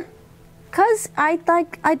 Why? Cause I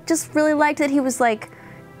just really liked that he was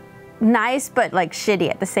nice but shitty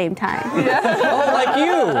at the same time. Oh, like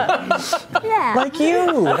you. Yeah. Like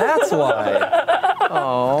you. That's why.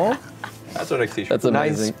 Oh. That's what I see. That's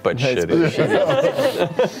amazing. Nice but shitty.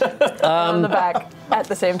 On the back at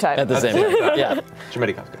the same time. At the same time. Yeah.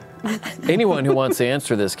 Jamedi Costco. Anyone who wants to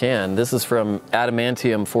answer this can. This is from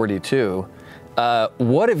Adamantium42.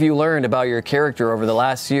 What have you learned about your character over the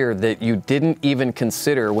last year that you didn't even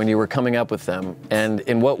consider when you were coming up with them? And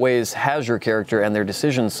in what ways has your character and their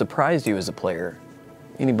decisions surprised you as a player?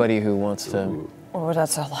 Anybody who wants to? Oh,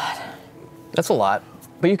 that's a lot. That's a lot.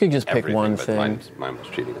 But you could just pick Everything, one but thing. Mine was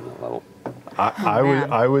cheating on that level.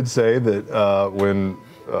 I would say that when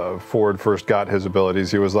Ford first got his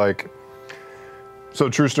abilities, he was like, So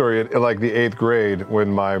true story, in like the 8th grade, when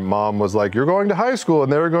my mom was like, you're going to high school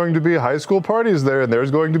and there are going to be high school parties there and there's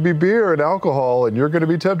going to be beer and alcohol and you're going to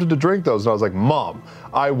be tempted to drink those. And I was like, Mom,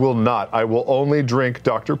 I will not. I will only drink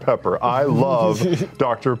Dr. Pepper. I love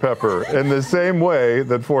Dr. Pepper. In the same way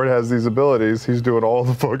that Ford has these abilities, he's doing all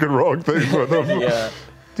the fucking wrong things with them. Yeah.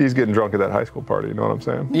 He's getting drunk at that high school party, you know what I'm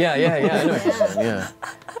saying? Yeah, I know what you're saying, yeah.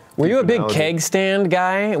 Were you a big keg stand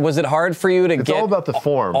guy? Was it hard for you to get? It's all about the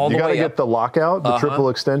form. You got to get the lockout, the triple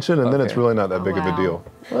extension, and then it's really not that big of a deal.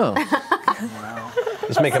 Oh.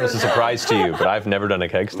 This may come as a surprise to you, but I've never done a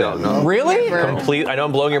keg stand. No. Really? Complete. I know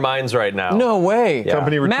I'm blowing your minds right now. No way. Yeah.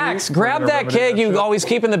 Company retreat, Max, grab that keg you always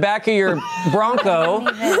keep in the back of your Bronco,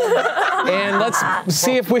 and let's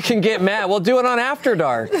see if we can get Matt. We'll do it on After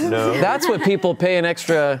Dark. No. That's what people pay an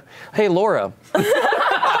extra. Hey, Laura.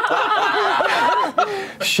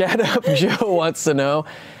 Shut Up Joe wants to know,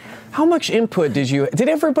 how much input did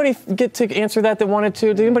everybody get to answer that wanted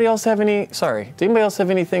to? Did anybody else have anything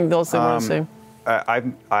else they want to say?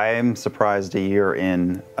 I'm surprised a year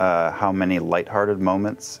in how many lighthearted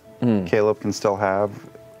moments Caleb can still have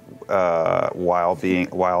while he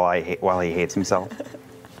hates himself.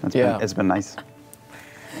 It's been nice.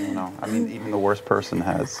 You know, I mean, even the worst person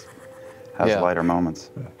has lighter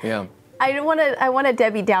moments. Yeah. I want a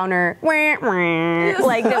Debbie Downer,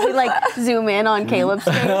 like that we like zoom in on Caleb's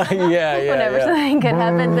face. Whenever something good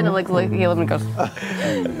happens, and it looks like Caleb and goes.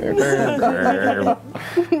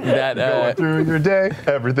 Going through your day,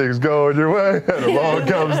 everything's going your way, and along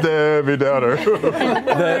comes Debbie Downer.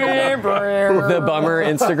 the bummer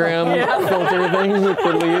Instagram filter thing with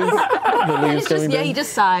the leaves coming down. He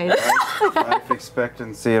just sighs. Life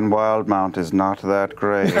expectancy in Wildmount is not that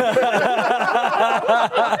great.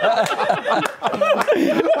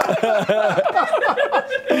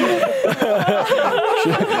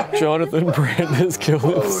 Jonathan Brandis killed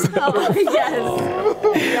himself. Oh,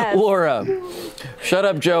 yes. Laura, Shut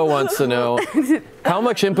Up Joe wants to know, how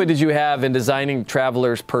much input did you have in designing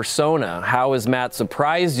Traveler's persona? How has Matt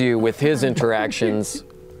surprised you with his interactions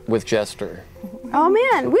with Jester? Oh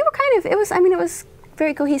man, we were it was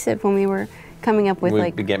very cohesive when we were coming up with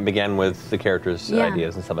began with the characters'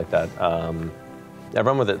 ideas and stuff like that. I've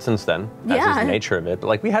run with it since then. That's just the nature of it.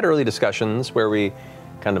 But we had early discussions where we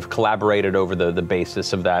kind of collaborated over the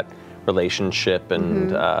basis of that relationship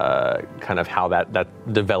and kind of how that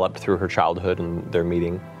developed through her childhood and their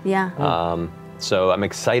meeting. Yeah. So I'm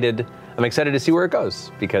excited to see where it goes,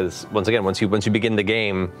 because once again, once you begin the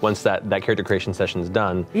game, once that character creation session's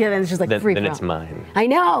done, then it's just like then freak out. It's mine. I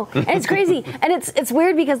know, and it's crazy, and it's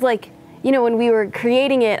weird because when we were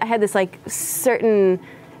creating it, I had this certain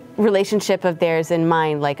relationship of theirs in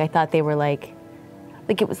mind. I thought they were it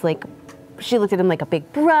was she looked at him like a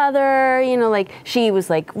big brother, she was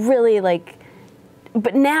really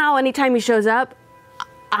but now anytime he shows up,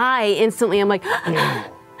 I instantly am like,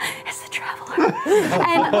 it's the Traveler.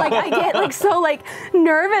 And I get so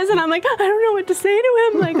nervous, and I'm like, I don't know what to say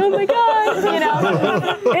to him, oh my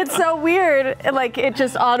God, it's so weird. It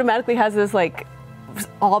just automatically has this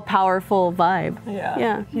all-powerful vibe.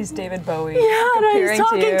 Yeah. He's David Bowie. Yeah, and he's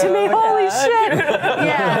talking to me. Holy shit. Yeah.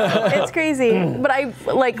 Yeah, it's crazy. But I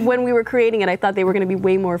when we were creating it, I thought they were going to be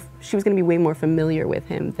she was going to be way more familiar with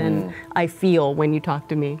him than I feel when you talk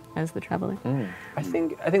to me as the Traveler. I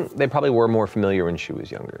think they probably were more familiar when she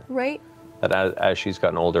was younger. Right. That as she's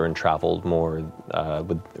gotten older and traveled more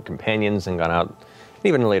with the companions and gone out,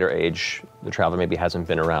 even in a later age, the Traveler maybe hasn't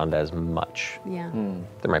been around as much. Yeah.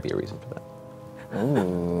 There might be a reason for that.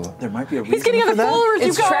 Ooh. There might be a reason He's getting for other that. followers.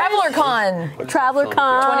 It's TravelerCon.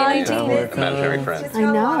 TravelerCon 2019. Imaginary friends. I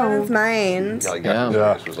know. It's mine.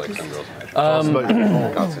 This was like some girls' night. God's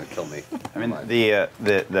gonna kill me. I mean,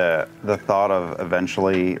 the thought of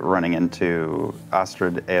eventually running into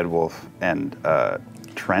Astrid, Eadwulf, and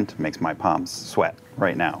Trent makes my palms sweat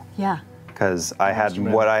right now. Yeah. Because I had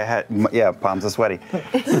what I had. Yeah, palms are sweaty.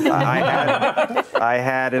 I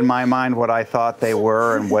had in my mind what I thought they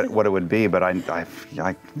were and what it would be. But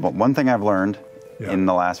one thing I've learned in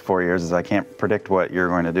the last 4 years is I can't predict what you're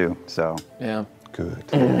going to do. So yeah, good.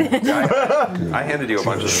 I handed you a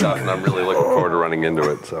bunch of stuff, and I'm really looking forward to running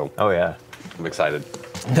into it. So I'm excited.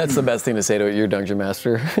 That's the best thing to say to your Dungeon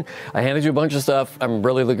Master. I handed you a bunch of stuff. I'm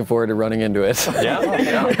really looking forward to running into it.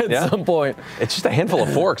 At some point. It's just a handful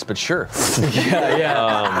of forks, but sure.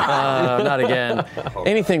 Not again.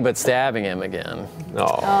 Anything but stabbing him again.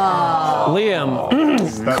 Liam,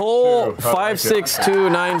 Cole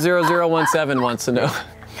 562-90017 wants to know.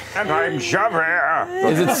 And I'm Javert.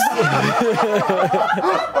 Is it?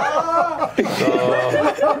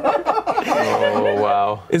 Oh wow.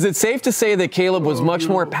 now. Is it safe to say that Caleb was much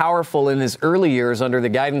more powerful in his early years under the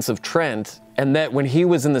guidance of Trent, and that when he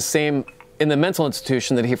was in the mental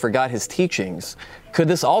institution that he forgot his teachings? Could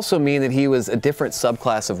this also mean that he was a different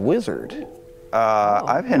subclass of wizard?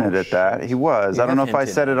 I've hinted at that. He was. I don't know if I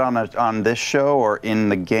said it on this show or in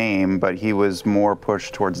the game, but he was more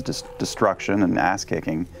pushed towards destruction and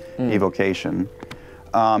ass-kicking, evocation.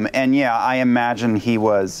 And yeah, I imagine he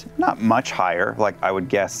was not much higher, like I would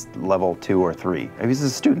guess level 2 or 3. He's a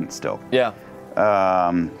student still. Yeah.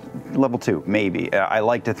 Level 2, maybe. I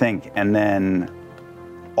like to think. And then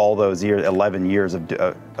all those years, 11 years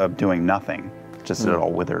of doing nothing, just it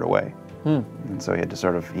all withered away. And so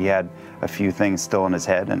he had a few things still in his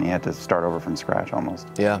head, and he had to start over from scratch almost.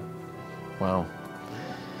 Yeah. Wow.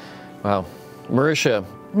 Marisha,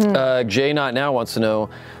 Jay Not Now wants to know,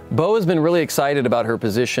 Bo has been really excited about her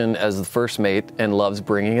position as the first mate and loves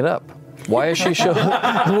bringing it up. Why is she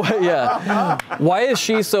Why is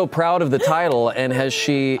she so proud of the title, and has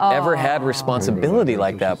she ever had responsibility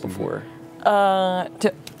like that before?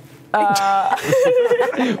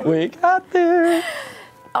 We got there.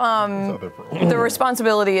 The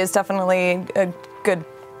responsibility is definitely a good.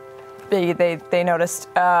 They noticed.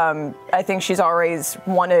 I think she's always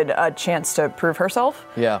wanted a chance to prove herself.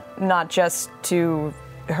 Yeah. Not just to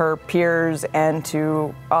her peers and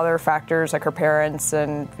to other factors like her parents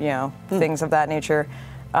and things of that nature,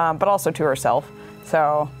 but also to herself.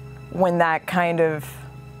 So when that kind of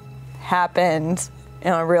happened,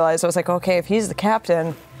 I realized I was like, okay, if he's the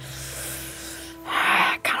captain.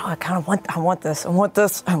 I want this.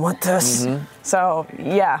 Mm-hmm. So,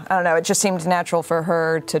 yeah, I don't know. It just seemed natural for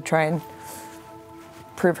her to try and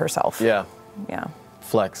prove herself. Yeah. Yeah.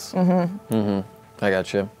 Flex. I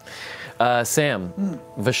got you. Sam,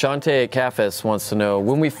 Vashante Kafis wants to know,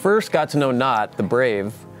 when we first got to know Not, the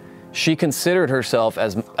Brave, she considered herself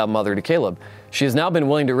as a mother to Caleb. She has now been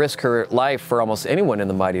willing to risk her life for almost anyone in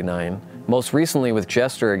the Mighty Nein, most recently with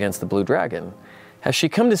Jester against the Blue Dragon. Has she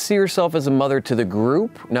come to see herself as a mother to the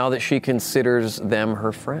group now that she considers them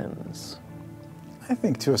her friends? I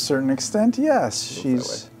think to a certain extent, yes.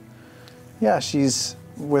 She's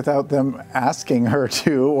without them asking her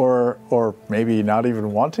to, or maybe not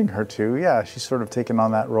even wanting her to. Yeah, she's sort of taken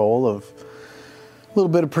on that role of a little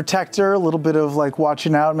bit of protector, a little bit of like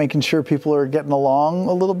watching out, making sure people are getting along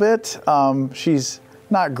a little bit. She's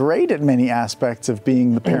not great at many aspects of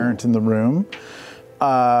being the parent in the room,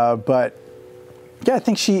 but. Yeah, I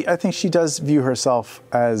think she does view herself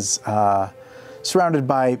as surrounded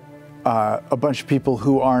by a bunch of people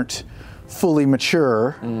who aren't fully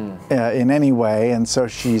mature in any way, and so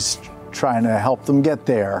she's trying to help them get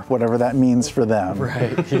there, whatever that means for them.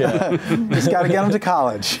 Right. Yeah. Just got to get them to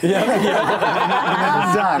college.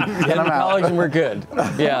 Yeah. Done. Get them to college and we're good.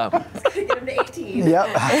 Yeah. Get them to 18.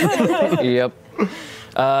 Yep.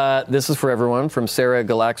 This is for everyone from Sarah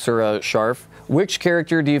Galaxura Sharf. Which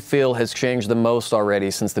character do you feel has changed the most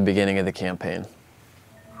already since the beginning of the campaign?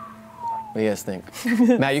 What do you guys think?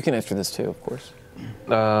 Matt, you can answer this too, of course.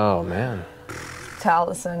 Oh, man.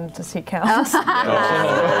 Taliesin, does he count?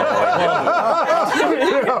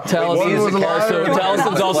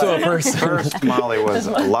 Talison's also a person. First, Molly was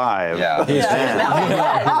alive. Yeah.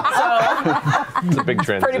 It's a big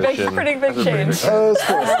transition. Pretty big change.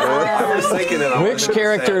 I was thinking it. Which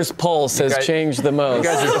character's pulse has changed the most?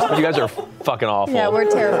 You guys are fucking awful. Yeah,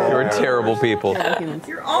 we're terrible. You're terrible people.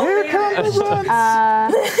 You're all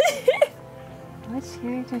bad. Which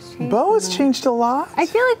character's changed? Bo has changed a lot. I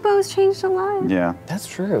feel like Bo's changed a lot. Yeah. That's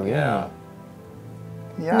true, yeah.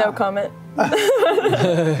 No comment.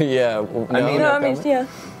 Yeah. Yeah.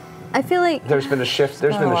 I feel like There's been a shift.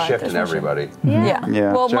 There's been a shift in everybody.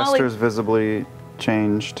 Yeah. Well, Molly Jester's visibly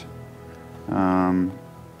changed.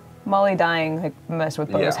 Molly dying messed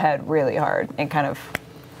with Bo's head really hard and kind of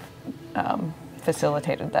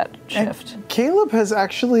facilitated that shift. And Caleb has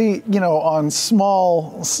actually, on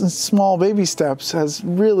small baby steps, has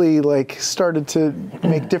really started to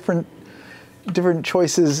make different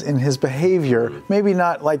choices in his behavior. Maybe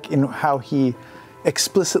not like in how he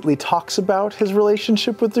explicitly talks about his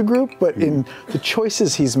relationship with the group, but in the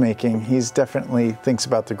choices he's making, he's definitely thinks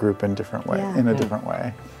about the group in a different way.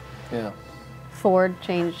 Yeah. Ford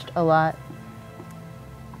changed a lot.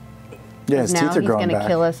 Yeah, his teeth are growing back. He's gonna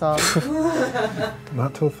kill us all.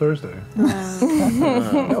 Not till Thursday.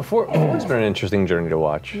 No, Ford's been an interesting journey to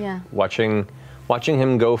watch. Yeah. Watching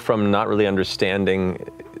him go from not really understanding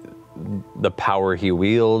the power he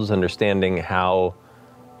wields, understanding how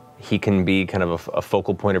he can be kind of a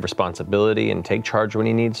focal point of responsibility and take charge when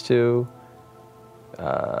he needs to,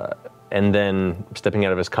 and then stepping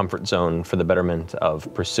out of his comfort zone for the betterment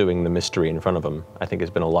of pursuing the mystery in front of him, I think has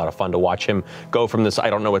been a lot of fun to watch him go from this, I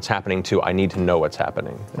don't know what's happening, to I need to know what's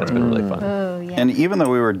happening. That's been really fun. And even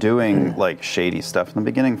though we were doing like shady stuff in the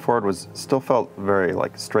beginning, Ford still felt very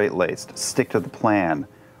like straight-laced. Stick to the plan.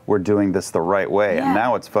 We're doing this the right way. And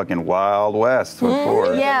now it's fucking Wild West with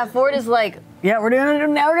Ford. Yeah, Ford is like, yeah, we're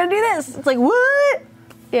gonna do this. It's like, what?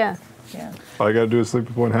 Yeah. All you gotta do is sleep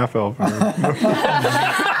with one half elf.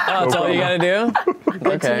 That's all you gotta do?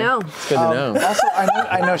 Good to know. It's good to know. Also,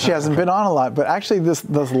 I know she hasn't been on a lot, but actually this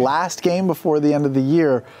last game before the end of the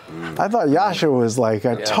year, I thought Yasha was like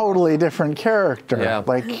a totally different character. Yeah.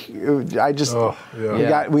 Like,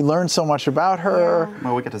 we learned so much about her.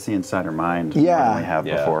 Well, we get to see inside her mind Yeah. more than we have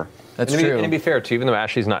before. That's and true. And to be fair, too, even though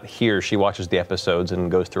Ashley's not here, she watches the episodes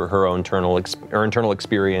and goes through her own internal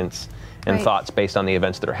experience and thoughts based on the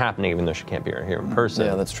events that are happening, even though she can't be here in person.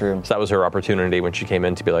 Yeah, that's true. So that was her opportunity when she came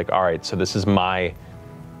in to be like, all right, so this is my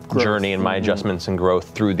journey and my adjustments and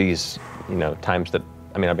growth through these, times that,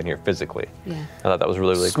 I've been here physically. Yeah. I thought that was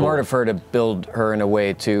really, really Smart cool. of her to build her in a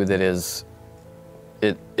way, too, that is,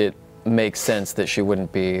 it makes sense that she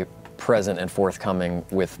wouldn't be present and forthcoming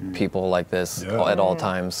with people like this at all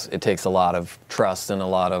times. It takes a lot of trust and a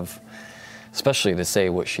lot of, especially to say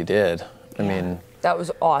what she did. I mean, that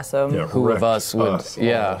was awesome. Yeah, who of us would?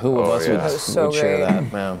 Who of us That was so would share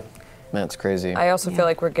great. that? Man, it's crazy. I also feel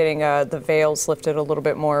like we're getting the veils lifted a little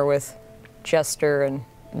bit more with Jester and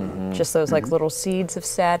just those like little seeds of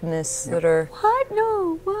sadness that are What?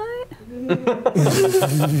 No, what?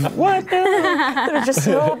 what? That are just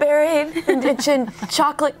so buried and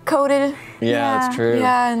chocolate coated. Yeah, it's true.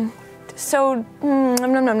 Yeah, and so nom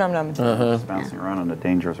nom nom nom nom. Just bouncing around in a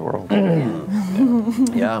dangerous world.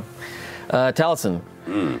 Yeah. Taliesin,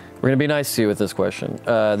 we're going to be nice to you with this question.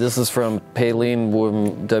 This is from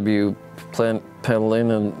Paylene W.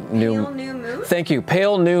 Paylene New Moon? Thank you.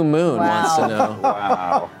 Pale New Moon wants to know.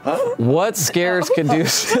 Wow. What scares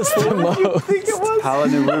Caduceus the most?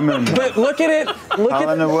 Paladin woman. But look at it.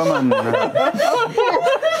 Paladin woman.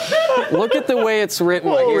 Look at the way it's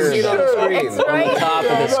written here. See it on the screen. On the top of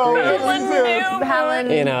the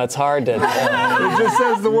screen. You know, it's hard to. It just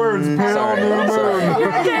says the words Pale New Moon.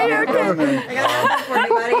 You're okay. I got that for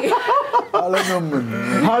you, buddy.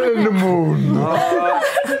 Paladin Moon.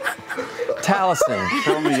 Taliesin.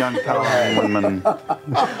 Tell me, young Paladin woman.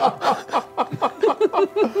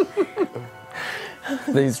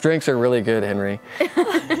 These drinks are really good, Henry.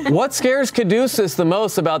 What scares Caduceus the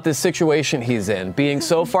most about this situation he's in? Being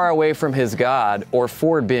so far away from his god, or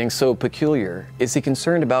Ford being so peculiar? Is he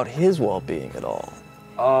concerned about his well-being at all?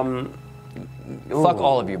 Fuck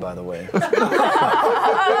all of you, by the way.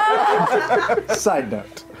 Side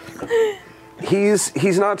note.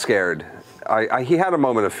 He's not scared. He had a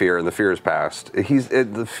moment of fear, and the fear has passed.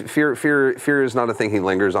 The fear is not a thing he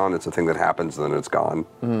lingers on. It's a thing that happens, and then it's gone.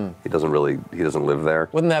 He doesn't live there.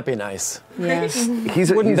 Wouldn't that be nice? Yeah.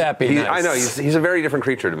 Wouldn't that be nice? I know, he's a very different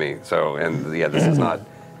creature to me. So, and yeah, this is not,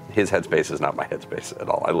 his headspace is not my headspace at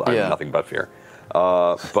all. I have nothing but fear.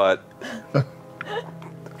 But I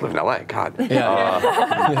live in LA, God.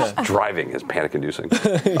 Just driving is panic-inducing.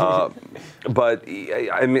 But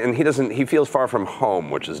I mean, he feels far from home,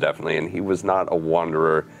 which is definitely, and he was not a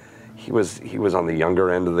wanderer. He was on the younger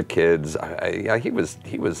end of the kids.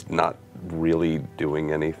 He was not really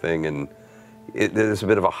doing anything, and there's a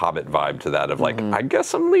bit of a Hobbit vibe to that of like, I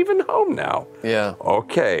guess I'm leaving home now. Yeah.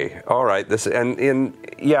 Okay. All right.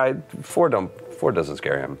 Ford doesn't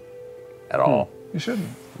scare him at all. You shouldn't.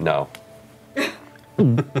 No.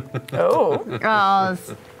 Oh.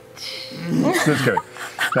 Just kidding. No.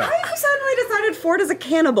 Why have you suddenly decided Ford is a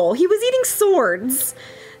cannibal? He was eating swords.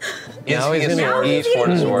 Now he's gonna eat.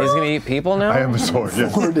 He's gonna eat people now. I am a sword.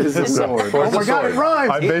 Yes. Ford is a sword. Oh my God, it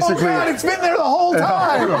rhymes. I basically. Oh my God, it's been there the whole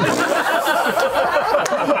time.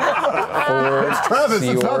 Travis,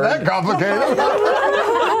 it's not that complicated.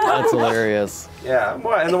 That's hilarious. Yeah.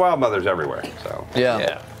 Well, and the Wild Mother's everywhere. So.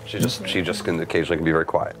 Yeah. She just can occasionally be very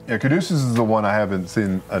quiet. Yeah, Caduceus is the one I haven't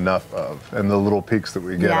seen enough of, and the little peaks that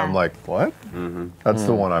we get, I'm like, what? That's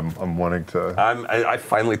the one I'm wanting to. I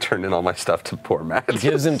finally turned in all my stuff to poor Matt. It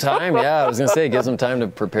gives him time. Yeah, I was gonna say, it gives him time to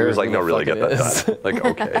prepare. He was like, who no, the really fuck get it that is. done. Like,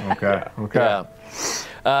 okay. Okay.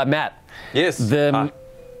 Yeah. Matt. Yes. The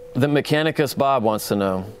Mechanicus Bob wants to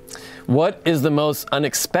know, what is the most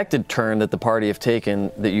unexpected turn that the party have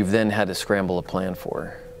taken that you've then had to scramble a plan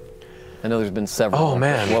for? I know there's been several. Oh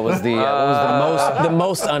man. What was the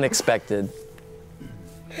most unexpected?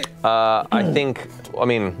 I think. I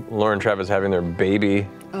mean, Laura and Travis having their baby.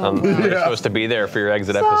 They're supposed to be there for your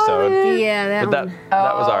exit episode. Yeah, But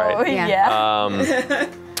that was all right. Yeah.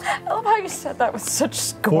 I love how you said that with such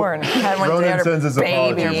scorn. Had one Ronan there, sends his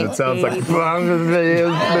baby. apologies. It sounds like.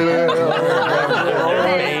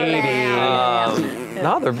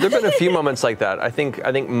 No, there've been a few moments like that. I think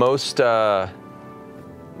most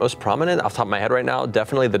prominent off the top of my head right now,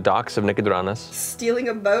 definitely the docks of Nicodranas. Stealing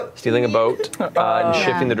a boat. Stealing a boat and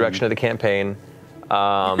shifting the direction of the campaign.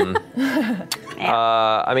 I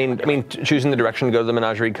mean, choosing the direction to go to the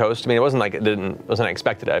Menagerie Coast. I mean, it wasn't like wasn't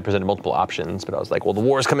unexpected. I presented multiple options, but I was like, well, the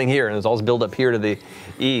war is coming here, and there's all this build up here to the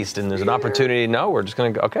east, and there's an opportunity. No, we're just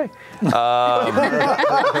gonna go. Okay.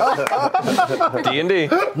 D&D.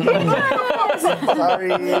 Sorry.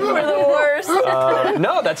 We're the worst.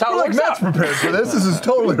 No, that's how it works Matt's out. prepared for this. This is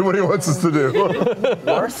totally what he wants us to do.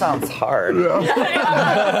 War sounds hard. Yeah.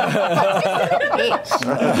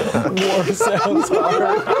 War sounds hard.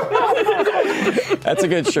 That's a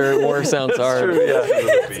good shirt. War sounds hard. True, yeah.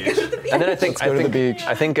 And then I think Let's go to the beach.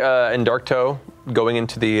 I think in Dark Toe, going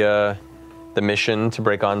into the mission to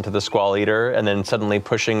break onto the Squall Eater, and then suddenly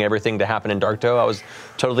pushing everything to happen in Dark Toe, I was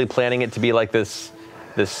totally planning it to be like this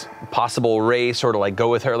possible race, or to like go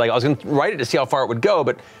with her. Like I was gonna write it to see how far it would go,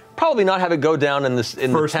 but probably not have it go down in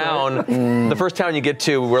the town. The first town you get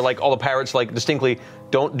to, where like all the pirates like distinctly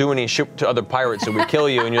don't do any shit to other pirates, so we kill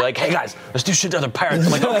you. And you're like, hey guys, let's do shit to other pirates.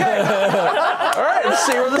 I'm like, okay, all right, let's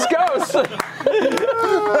see where this goes.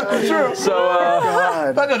 True. So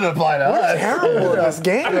God. That doesn't apply to us. Terrible at this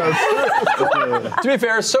game. To be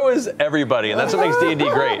fair, so is everybody, and that's what makes D&D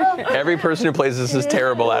great. Every person who plays this is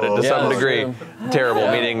terrible at it to some degree.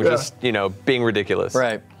 Terrible, meaning just being ridiculous.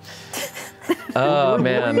 Right. Oh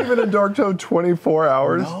man. Were you even in Dark Toe 24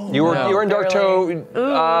 hours? No. You were in Dark Toe. 8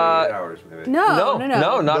 hours, maybe. No,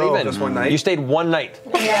 not even. Just one night? You stayed one night.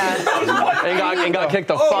 Yeah. and got kicked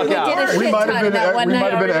the fuck we out. did a shit We might ton have of that one been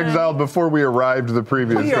night. exiled before we arrived the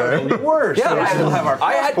previous day. Worse. Yeah, we still have our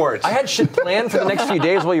passports. I had shit planned for the next few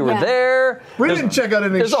days while you were there. We didn't check out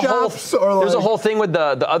any shops or There's a like- whole thing with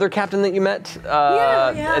the other captain that you met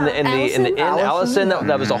in the inn, Allison.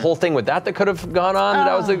 That was a whole thing with that could have gone on.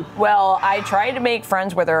 That was a Well, I tried to make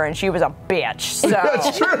friends with her, and she was a bitch. So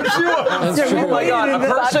That's true. She was. That's true. oh my god, a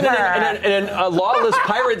person Fuck in a lawless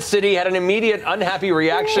pirate city had an immediate unhappy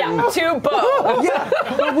reaction. to Bo. Yeah,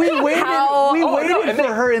 but we waited.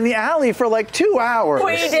 For her in the alley for like 2 hours.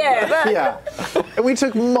 We did. Yeah, and we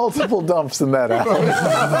took multiple dumps in that alley.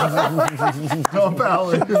 Dump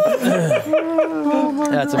alley.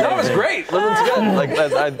 That's amazing. That was great. Living's good. Like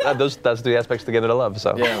that's the aspects of the game that I love.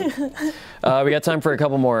 So Yeah. We got time for a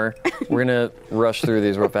couple more. We're gonna rush through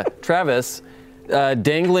these real fast. Travis,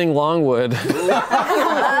 dangling Longwood.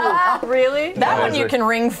 Really? That one you can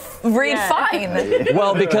read fine.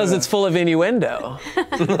 Well, because it's full of innuendo.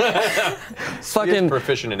 Fucking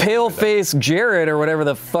proficient in pale-faced Jared or whatever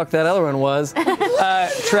the fuck that other one was.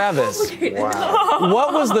 Travis,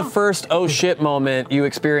 what was the first oh shit moment you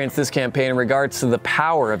experienced this campaign in regards to the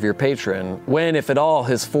power of your patron? When, if at all,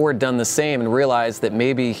 has Ford done the same and realized that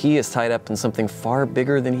maybe he is tied up in something far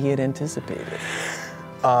bigger than he had anticipated?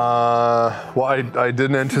 Well, I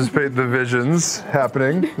didn't anticipate the visions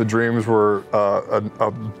happening. The dreams were an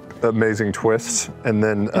amazing twist. And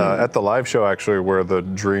then at the live show, actually, where the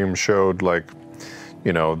dream showed, like,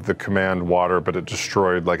 the command water, but it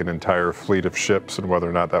destroyed, like, an entire fleet of ships, and whether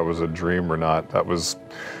or not that was a dream or not, that was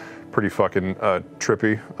pretty fucking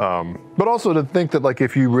trippy. But also to think that, like,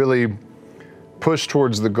 if you really push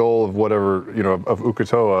towards the goal of whatever, of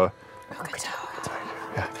Uk'otoa,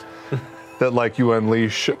 that like you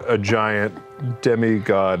unleash a giant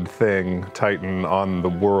demigod thing, Titan, on the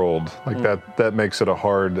world. Like that makes it a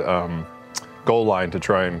hard goal line to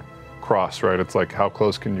try and cross, right? It's like how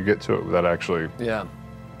close can you get to it without actually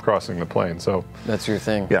crossing the plane? So that's your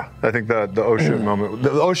thing. Yeah, I think that the oh shit moment.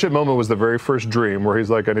 The oh shit moment was the very first dream where he's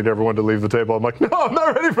like, I need everyone to leave the table. I'm like, no, I'm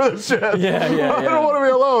not ready for this shit. Yeah. I don't want to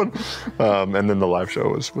be alone. And then the live show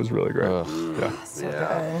was really great.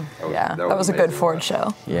 That was a good Ford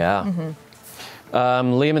show. Yeah. Mm-hmm.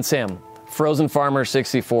 Liam and Sam, Frozen Farmer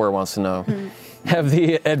 64 wants to know, have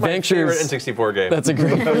the adventures... My favorite N64 game. That's a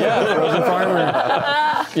great... Yeah, Frozen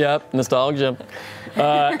Farmer. Yep, nostalgia.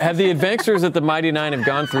 Have the adventures that the Mighty Nein have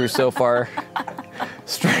gone through so far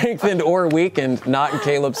strengthened or weakened Nott and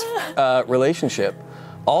Caleb's relationship?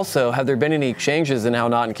 Also, have there been any changes in how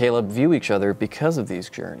Nott and Caleb view each other because of these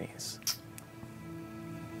journeys?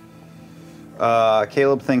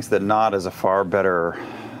 Caleb thinks that Nott is a far better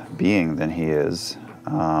being than he is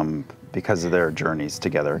because of their journeys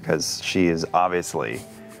together, because she has obviously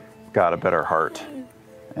got a better heart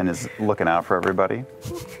and is looking out for everybody.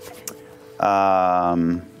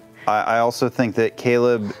 I also think that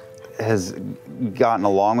Caleb has gotten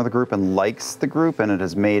along with the group and likes the group, and it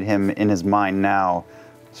has made him, in his mind now,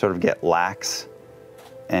 sort of get lax.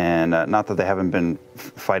 And not that they haven't been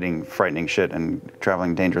fighting frightening shit and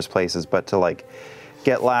traveling dangerous places, but to like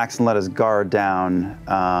get lax and let his guard down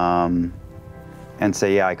and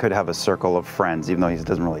say, yeah, I could have a circle of friends, even though he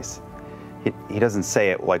doesn't really, he doesn't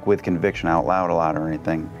say it like with conviction out loud a lot or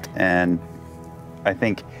anything. And I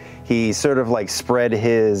think he sort of like spread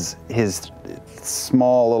his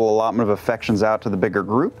small little allotment of affections out to the bigger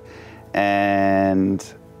group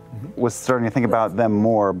and was starting to think about them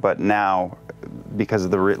more, but now, because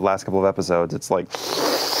of the last couple of episodes, it's like...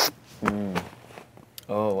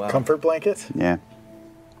 Oh, wow. Comfort blanket? Yeah.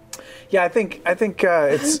 Yeah, I think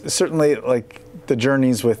it's certainly like the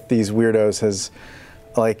journeys with these weirdos has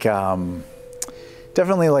like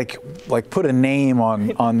definitely like put a name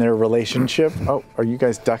on their relationship. Oh, are you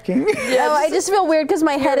guys ducking? Yeah, I just feel weird because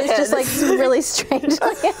my head is just like really strange.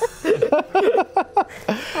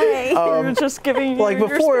 Hey, you're just giving like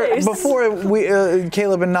your space. before we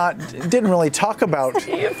Caleb and Not didn't really talk about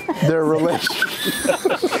their relationship.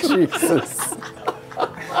 Jesus.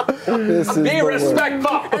 Be respectful.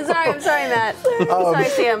 I'm sorry, Matt. Sorry,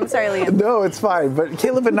 Sam. Sorry, Liam. No, it's fine. But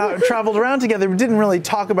Caleb and Not traveled around together. We didn't really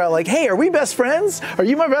talk about like, hey, are we best friends? Are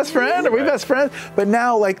you my best friend? Are we best friends? But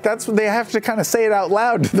now, like, that's what they have to kind of say it out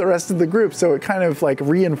loud to the rest of the group. So it kind of like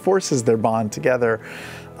reinforces their bond together.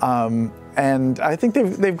 And I think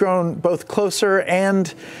they've grown both closer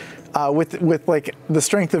and with like the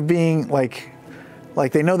strength of being like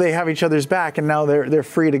they know they have each other's back, and now they're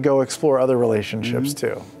free to go explore other relationships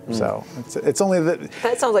too. So it's only that.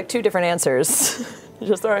 That sounds like two different answers.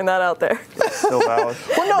 Just throwing that out there. Still valid.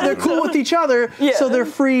 Well, no, they're cool with each other, so they're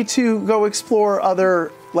free to go explore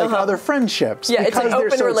other other friendships. Yeah, it's an because they're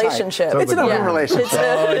open so tight. relationship. It's an open relationship.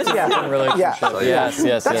 It's an open relationship.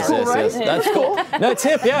 Yes. That's cool, right? That's cool. No, it's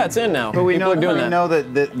hip. Yeah, it's in now. But we People know, are doing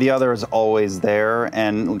that the other is always there,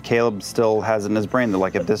 and Caleb still has it in his brain that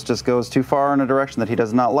like if this just goes too far in a direction that he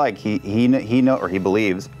does not like, he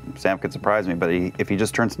believes. Sam could surprise me, but if he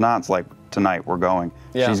just turns to Knots like tonight we're going,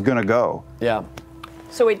 she's gonna go. Yeah.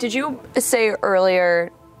 So wait, did you say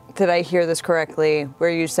earlier, did I hear this correctly, where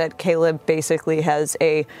you said Caleb basically has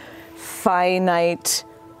a finite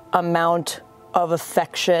amount of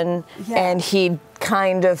affection and he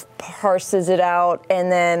kind of parses it out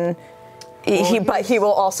and then he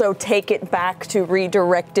will also take it back to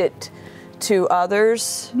redirect it to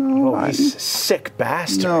others? No, he's a sick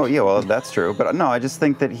bastard. No, yeah, well, that's true. But no, I just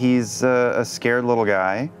think that he's a scared little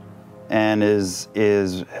guy and is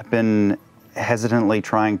been hesitantly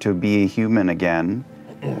trying to be human again.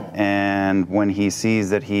 And when he sees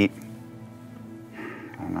that I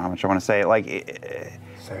don't know how much I want to say, like,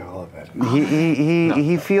 say all of it.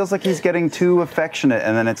 He feels like he's getting too affectionate,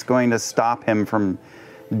 and then it's going to stop him from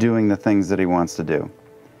doing the things that he wants to do.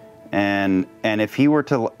 And if he were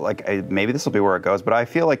to, like, maybe this will be where it goes, but I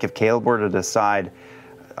feel like if Caleb were to decide,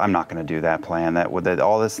 I'm not going to do that plan,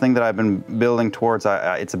 all this thing that I've been building towards,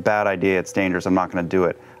 it's a bad idea, it's dangerous, I'm not going to do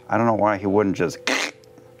it. I don't know why he wouldn't just.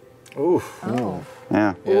 Oof. Oh.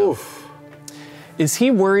 Yeah. Oof. Is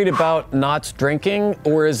he worried about not drinking,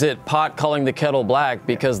 or is it pot calling the kettle black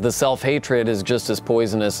because the self-hatred is just as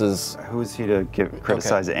poisonous as... Who is he to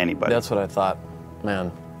criticize anybody? That's what I thought,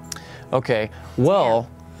 man. Okay, well,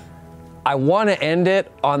 I want to end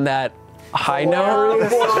it on that high note,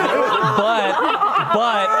 but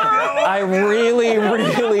I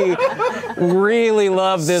really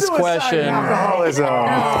love this question. Alcoholism.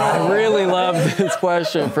 I really love this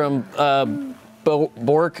question from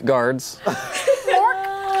Bork Guards.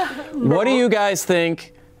 What do you guys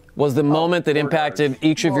think was the moment that impacted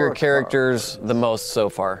each of your characters the most so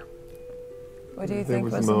far? What do you think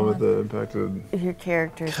was the moment that impacted your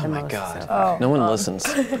characters the most? God. No one listens.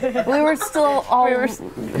 We were still all.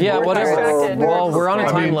 Yeah, whatever. Well, we're on a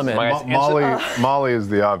time limit. Molly is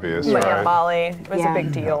the obvious, Yeah, right? Molly was a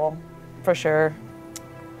big deal, for sure.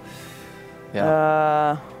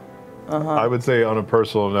 Yeah. I would say, on a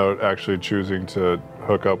personal note, actually choosing to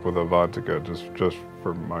hook up with Avantika just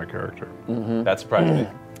for my character. Mm-hmm. That surprised me.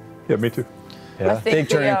 Yeah, me too. Yeah. Big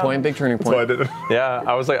turning point. That's why I did it. Yeah,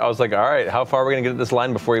 I was like, all right, how far are we gonna get at this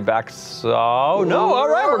line before he backs? Oh no, all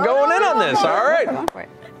right, we're going in on this. All right,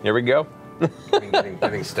 here we go.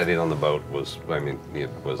 Getting steadied on the boat was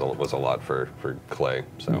a lot for Clay.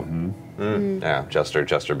 So yeah,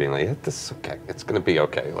 Jester being like, this is okay, it's gonna be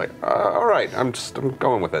okay. Like, all right, I'm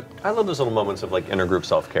going with it. I love those little moments of like intergroup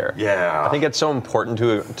self-care. Yeah, I think it's so important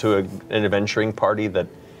to an adventuring party that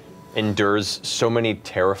endures so many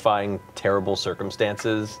terrifying, terrible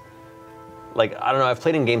circumstances. Like, I don't know, I've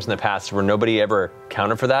played in games in the past where nobody ever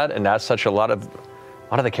counted for that, and as such, a lot of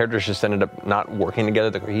the characters just ended up not working together.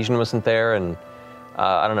 The cohesion wasn't there, and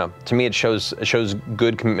I don't know. To me, it shows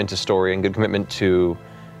good commitment to story and good commitment to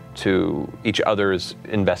each other's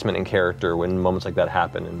investment in character when moments like that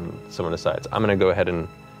happen and someone decides, I'm going to go ahead and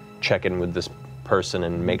check in with this person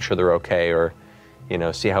and make sure they're okay, or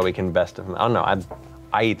see how we can best of them. I don't know.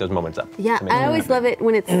 I eat those moments up. Yeah, I always love it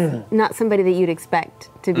when it's not somebody that you'd expect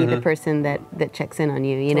to be the person that checks in on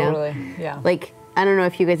you, you know? Totally, yeah. Like, I don't know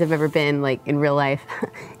if you guys have ever been, like, in real life,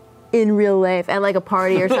 at, like, a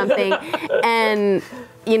party or something, and,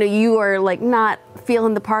 you are, like, not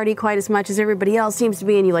feeling the party quite as much as everybody else seems to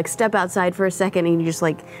be, and you, like, step outside for a second, and you just,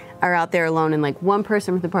 like, are out there alone, and, like, one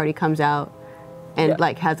person from the party comes out and,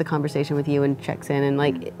 like, has a conversation with you and checks in, and,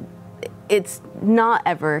 like, it's not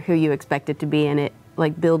ever who you expect it to be, and it,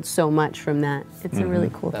 like, builds so much from that. It's a really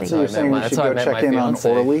cool thing. So you're saying we should go check in on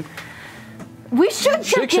Orly? We should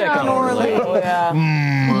check in on Orly. Oh, yeah.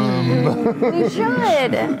 We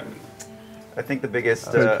should. I think the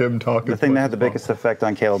biggest, him talking the thing that had the biggest effect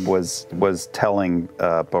on Caleb was telling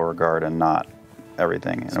Beauregard and not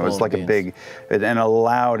everything. And it was like a big, and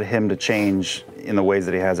allowed him to change in the ways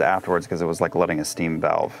that he has afterwards, because it was like letting a steam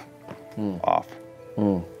valve off.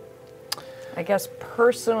 I guess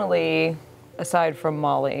personally, aside from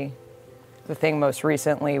Molly, the thing most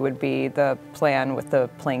recently would be the plan with the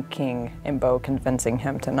Plank King and Bo convincing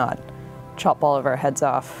him to not chop all of our heads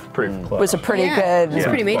off. Pretty clever. Was a pretty good. It's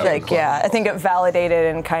pretty major. Like, I think it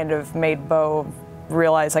validated and kind of made Bo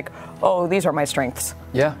realize, like, oh, these are my strengths.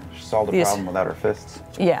 Yeah. She solved the problem without her fists.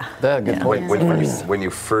 Yeah. Good point. When you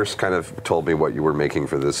first kind of told me what you were making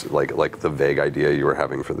for this, like the vague idea you were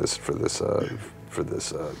having for this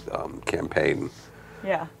campaign.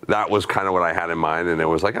 Yeah. That was kind of what I had in mind, and it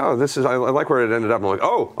was like, oh, this is. I like where it ended up. I'm like,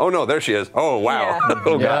 oh no, there she is. Oh wow. Yeah.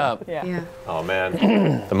 Oh god. Yeah. Oh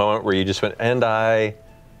man, the moment where you just went, and I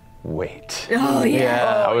wait. Oh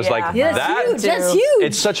yeah. I was like, Yes, that. huge. That's huge.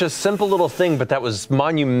 It's such a simple little thing, but that was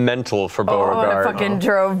monumental for Beauregard. Oh, it fucking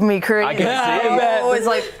drove me crazy. I can see it. I was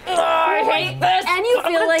like, oh, I hate this. And you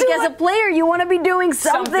feel like as a player, you want to be doing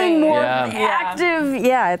something more active.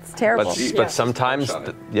 Yeah, it's terrible. But sometimes,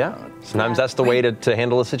 sometimes that's the way to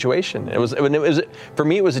handle a situation. It was for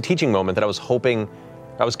me. It was a teaching moment that I was hoping.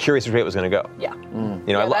 I was curious which way it was going to go. Yeah.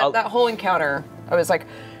 That whole encounter, I was like,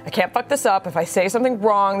 I can't fuck this up. If I say something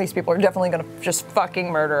wrong, these people are definitely going to just fucking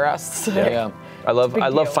murder us. Yeah. I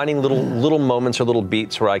love finding little moments or little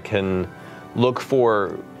beats where I can look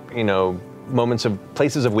for, moments of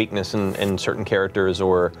places of weakness in certain characters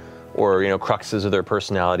or cruxes of their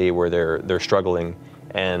personality where they're struggling,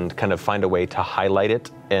 and kind of find a way to highlight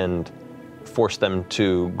it and force them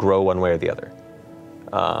to grow one way or the other.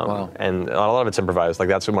 And a lot of it's improvised. Like,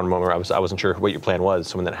 that's one moment where I wasn't sure what your plan was.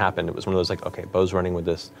 So when that happened, it was one of those like, okay, Bo's running with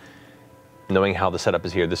this, knowing how the setup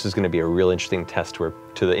is here. This is going to be a real interesting test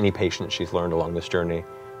to any patience she's learned along this journey.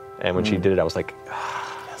 And when she did it, I was like,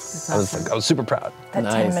 yes. I was super proud. That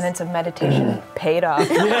 10 minutes of meditation paid off.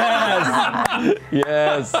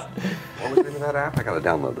 Yes. What was the name of that app? I gotta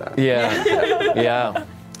download that. Yeah.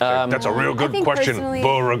 That's a real good question,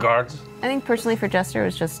 Beauregard. I think personally for Jester, it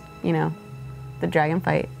was just, the dragon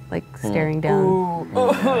fight, like staring down.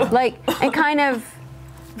 Like, and kind of...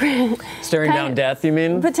 Staring down death, you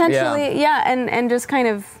mean? Potentially, yeah, and just kind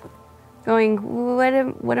of going, what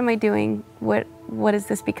am I doing? What is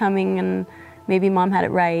this becoming? And maybe Mom had it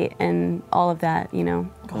right, and all of that,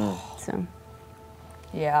 So.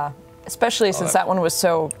 Yeah, especially since that one was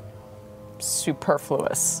so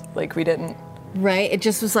superfluous. Like, we didn't. Right, it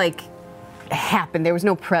just was like happened. There was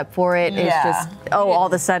no prep for it. It's just all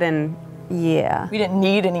of a sudden, yeah. We didn't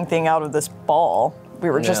need anything out of this ball. We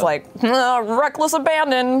were just like reckless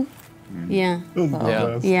abandon. Yeah.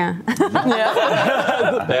 Yeah. Yeah.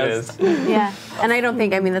 That is. Yeah, and I don't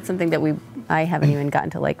think. I mean, that's something that I haven't even gotten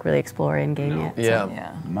to like really explore in game yet. So.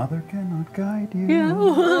 Yeah. Mother cannot guide you. Yeah.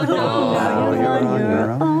 Now you're on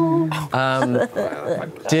your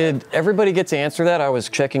own. Did everybody get to answer that? I was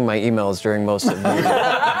checking my emails during most of the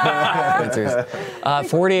answers.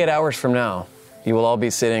 48 hours from now, you will all be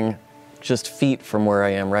sitting just feet from where I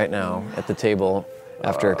am right now at the table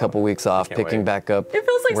after a couple weeks off, picking back up It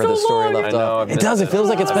feels like where so the story long. left off. It does. It feels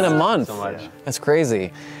like it's been a month. So much. That's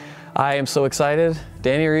crazy. I am so excited.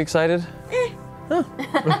 Danny, are you excited? Fair.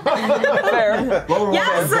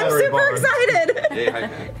 Yes, I'm super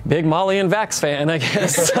excited. Big Molly and Vax fan, I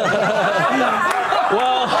guess.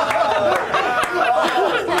 Well,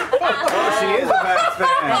 She is a Vax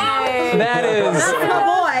fan. that is Oh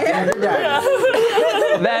boy.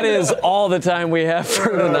 that is all the time we have for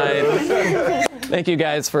tonight. Thank you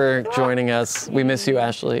guys for joining us. We miss you,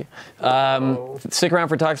 Ashley. Stick around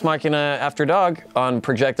for Talks Machina After Dog on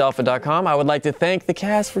projectalpha.com. I would like to thank the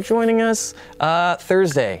cast for joining us.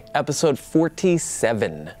 Thursday, episode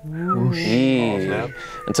 47.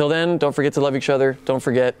 Until then, don't forget to love each other. Don't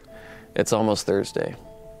forget, it's almost Thursday.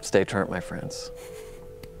 Stay turnt, my friends.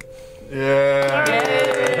 Yeah.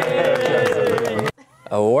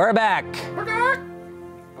 We're back.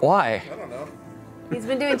 Why? He's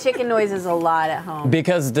been doing chicken noises a lot at home.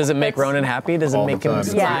 Because does it make Ronan happy? Does it make him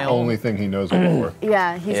It's smile? the only thing he knows it for.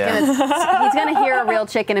 Yeah, he's gonna hear a real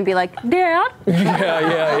chicken and be like, Dad.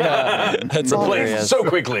 Yeah. That's hilarious. So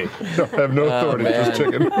quickly. I have no authority, just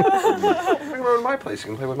chicken. Bring him over to my place.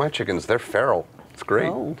 You can play with my chickens. They're feral. It's great.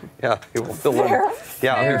 Oh. Yeah, he'll learn.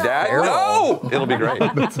 Yeah, your dad. Feral. No, it'll be great.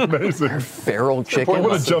 That's amazing. Feral I chicken.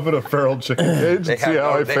 want to jump in a feral chicken cage and see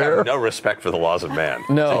how I they fare. have no respect for the laws of man.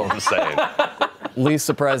 No. I'm saying. Least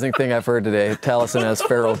surprising thing I've heard today. Taliesin has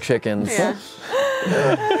feral chickens. Yeah.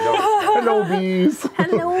 Hello, bees.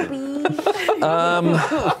 Hello, bees.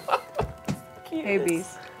 Hey,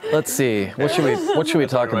 bees. Let's see. What should we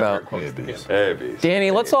talk about? Hey,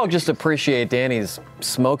 Danny, let's all just appreciate Danny's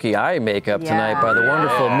smoky eye makeup tonight by the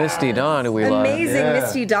wonderful Misty Dawn, who we love. Amazing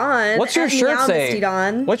Misty Dawn. What's your At shirt Meow say? Misty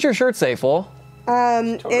Dawn. What's your shirt say, fool?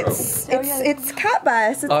 It's cat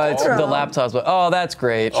bus. It's It's the Totoro. laptop's. Oh, that's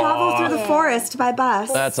great. Travel through the forest by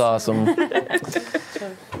bus. That's awesome.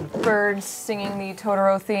 Birds singing the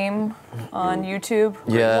Totoro theme on YouTube.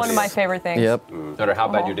 Yes. One of my favorite things. Yep. No matter how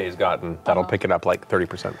bad your day's gotten, that'll pick it up like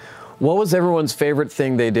 30%. What was everyone's favorite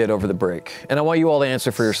thing they did over the break? And I want you all to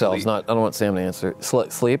answer for yourselves. I don't want Sam to answer.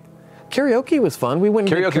 Sleep. Karaoke was fun. We went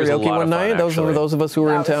and did Karaoke was a karaoke lot one of fun, night. Those were actually. those of us who were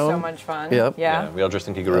in That was town. so much fun. Yep. Yeah. We all dressed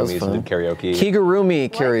in That kigurumis was and did karaoke. Kigurumi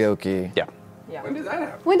karaoke. Yeah. When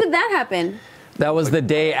did that happen? That was the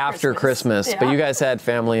day after Christmas, but you guys had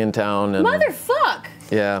family in town. And, Motherfuck.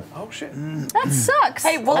 yeah. Oh shit. That sucks.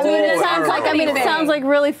 Hey, we'll I do mean, it it sounds like. I mean, it anything. sounds like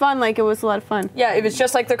really fun. Like it was a lot of fun. Yeah, it was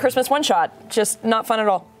just like the Christmas one shot. Just not fun at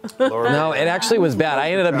all. No, it actually was bad.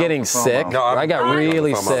 I ended up getting sick. No, I got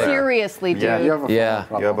really FOMO sick. there. Seriously, dude. Yeah, you have a Yeah.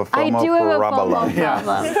 You have a I FOMO do have a parabola. FOMO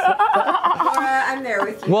problem. Laura, I'm there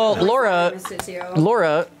with you. Well, I Laura, missed it too.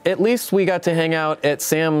 Laura, at least we got to hang out at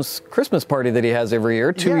Sam's Christmas party that he has every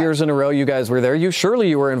year. 2 years in a row, you guys were there. Surely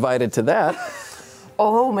you were invited to that.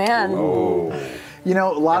 Oh man. You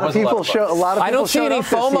know, a lot of people show. A lot of I people don't see showed any up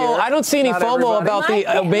this FOMO. year. I don't see any Not FOMO everybody. about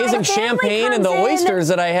the amazing champagne and the oysters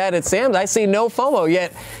that I had at Sam's. I see no FOMO.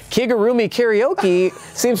 Yet Kigurumi karaoke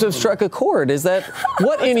seems to have struck a chord. Is that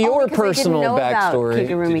what in your personal backstory?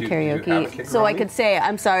 Kigurumi karaoke, so I could say,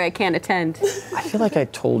 I'm sorry, I can't attend. I feel like I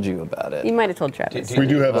told you about it. You might have told Travis. We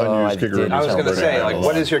do have I unused did. kigurumis. I was going to say, like,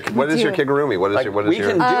 what is your kigurumi? What is your? We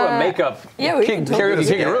can do a makeup Yeah, we can karaoke totally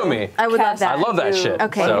kigurumi. I would love that. I love that shit.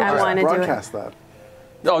 Okay, So- I want to do it. Broadcast that.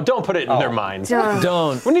 Oh, don't put it in their minds.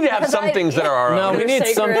 Don't. We need to have some things that are our No, own. we need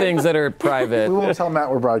some sacred. things that are private. We won't tell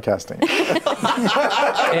Matt we're broadcasting.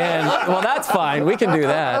 And well, that's fine. We can do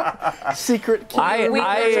that. Secret. I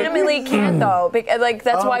legitimately can't though. Like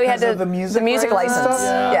that's why we had because to of the music rights and license. stuff?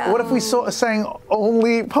 Yeah. What if we sang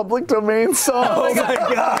only public domain songs? Oh my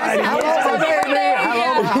God. Hello, baby.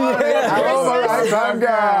 Hello, Hello, lifetime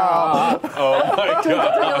gal. Oh my God. Take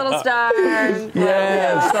a little star.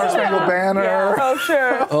 Yes. Star Spangled Banner. Oh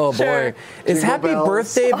sure. Oh boy. Is Jingle Happy bells.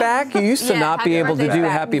 Birthday back? You used to Yeah, not be Happy able to Birthday's do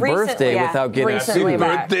back. Happy Recently, Birthday yeah. without getting Recently sued.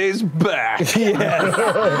 back. Birthday's back. Yes.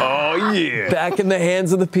 Oh yeah. Back in the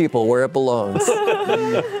hands of the people where it belongs.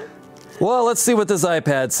 Well, let's see what this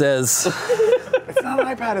iPad says. It's not an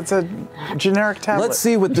iPad. It's a generic tablet. Let's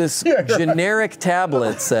see what this generic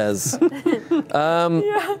tablet says.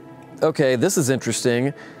 Okay, this is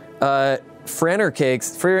interesting. Franner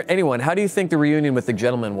cakes. For anyone, how do you think the reunion with the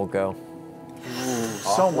gentleman will go?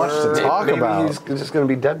 So much to talk Maybe about. he's just going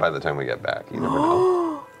to be dead by the time we get back. You never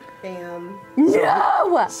know. Damn.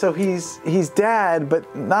 No! So he's dad,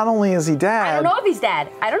 but not only is he dad. I don't know if he's dad.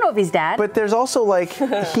 I don't know if he's dad. But there's also like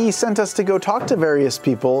he sent us to go talk to various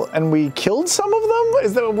people, and we killed some of them.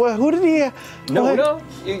 Is that who did he? No.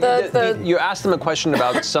 You asked him a question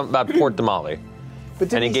about Port Damali. But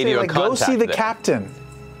didn't And he he gave say, you a like, go contact see the there. captain?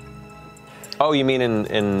 Oh, you mean in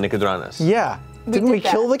Nicodranas? Yeah. Didn't we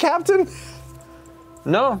kill the captain?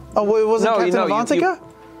 No. Oh, wait, wasn't Captain you- Avantika?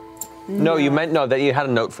 No, you meant that you had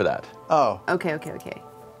a note for that. Oh. Okay.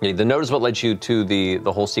 Yeah, the note is what led you to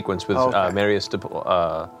the whole sequence with Okay. Marius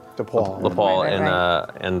DePaul.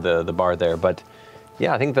 Lepal and the bar there. But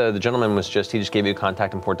yeah, I think the gentleman he just gave you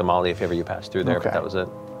contact in Port Damali if ever you passed through there. Okay. But that was it.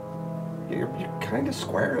 You're kind of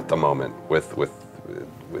square at the moment with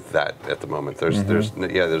with that at the moment. There's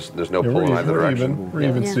no pull in either we're direction. We're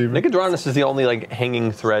even, Steven. Nicodranus is the only like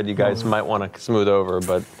hanging thread you guys might want to smooth over,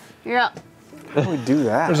 but Yeah. How do we do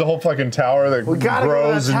that? There's a whole fucking tower that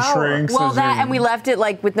grows and shrinks. Well, as that you- and we left it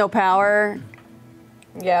like with no power.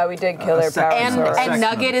 Yeah, we did kill their power source. And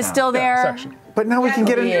Nugget is still there. But now we can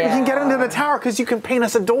get in, we can get into the tower because you can paint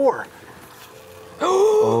us a door.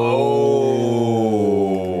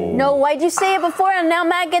 No, why'd you say it before? And now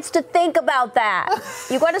Matt gets to think about that.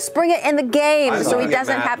 You got to spring it in the game so he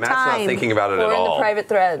doesn't have Matt's time. not thinking about it Or at in the all. private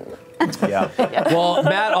thread. Well,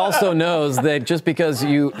 Matt also knows that just because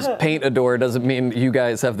you paint a door doesn't mean you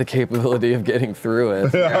guys have the capability of getting through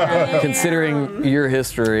it. Considering your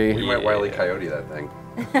history. We might Wile E. Coyote that thing.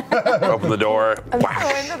 Open the door.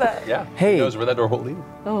 yeah. Hey. Who knows where that door will lead?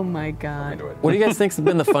 Oh my god. What do you guys think's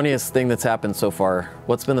been the funniest thing that's happened so far?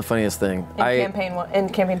 What's been the funniest thing? In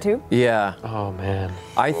campaign 2? Yeah. Oh man.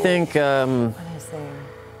 I think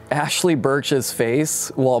Ashley Birch's face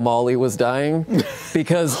while Molly was dying,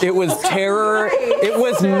 because it was terror. It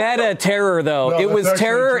was meta terror, though. No, it was that's actually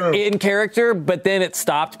terror true. in character, but then it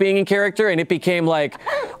stopped being in character, and it became like,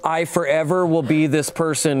 I forever will be this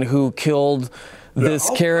person who killed this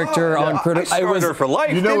character on critical. I was her for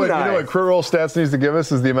life. You know what Crit Roll Stats needs to give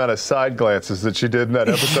us is the amount of side glances that she did in that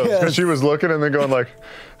episode. Because she was looking and then going like,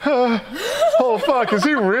 oh fuck, is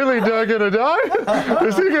he really gonna die?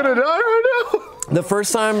 Is he gonna die right now? The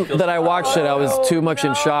first time that I watched it, I was too much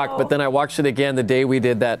in shock, but then I watched it again the day we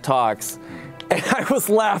did that talks. And I was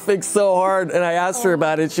laughing so hard, and I asked her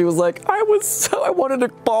about it. She was like, I wanted to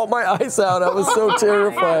bawl my eyes out. I was so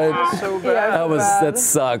terrified. So bad. That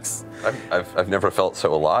sucks. I've never felt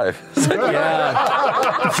so alive.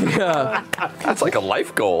 Yeah. That's like a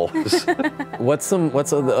life goal. What's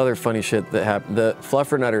the other funny shit that happened? The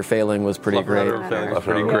Fluffernutter failing was pretty great.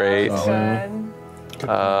 Pretty great.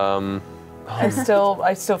 I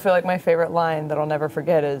still feel like my favorite line that I'll never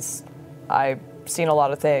forget is, I've seen a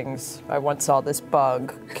lot of things. I once saw this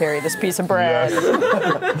bug carry this piece of bread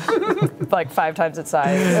like 5 times its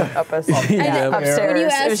size up upstairs. When you It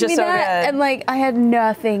was asked just me so that, good. and like I had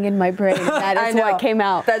nothing in my brain. That I is know. what came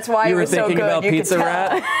out. That's why You it were was so thinking good. about You Pizza could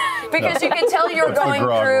tell. Rat? Because you could tell you were That's the going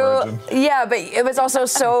Grog through. origin. Yeah, but it was also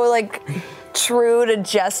so like true to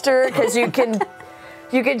Jester because you could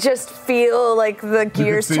just feel like the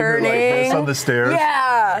gears see her, like, turning. this on the stairs.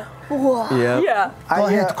 Yeah. Yeah. Yeah. Go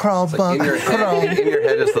ahead, crawl, bug. In your head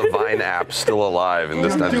is the Vine app still alive in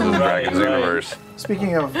this Dungeons and Dragons universe.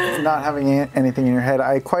 Speaking of not having anything in your head,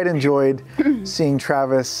 I quite enjoyed seeing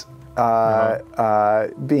Travis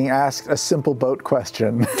being asked a simple boat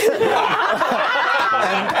question.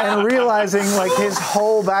 And realizing like his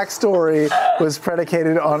whole backstory was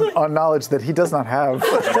predicated on knowledge that he does not have.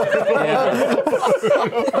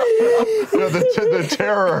 The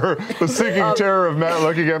terror, the sinking terror of Matt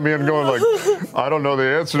looking at me and going like, I don't know the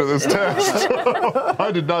answer to this test.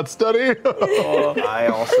 I did not study. I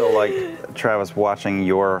also liked, Travis, watching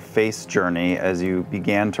your face journey as you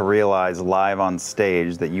began to realize live on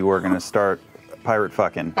stage that you were going to start pirate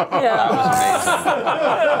fucking.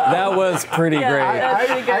 That was pretty great.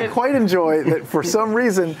 I quite enjoy that for some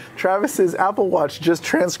reason Travis's Apple Watch just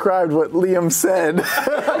transcribed what Liam said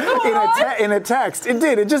in a text. It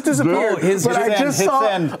did. It just disappeared. But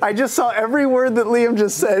I just saw every word that Liam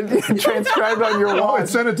just said transcribed on your watch. I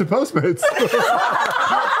sent it to Postmates.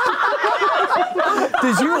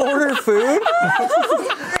 Did you order food?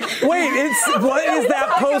 Wait, what is that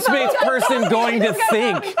Postmates person going to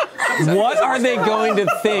think? What are they going to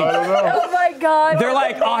think? I don't know. Oh my God. They're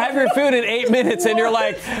like, I'll have your food in 8 minutes, and you're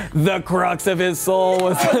like, the crux of his soul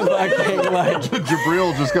was fucking like.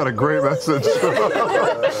 Jabril just got a great message.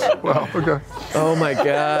 Wow, okay. Oh my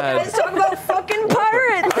God. Let's talk about fucking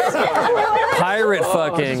pirates. Pirate I just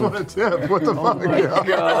fucking. want a tip. What the fuck?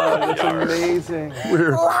 God, that's amazing.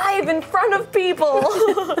 Weird. Live in front of people.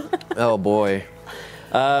 Oh boy.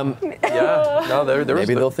 Yeah. No, there was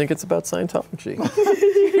Maybe they'll think it's about Scientology.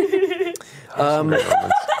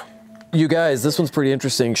 You guys, this one's pretty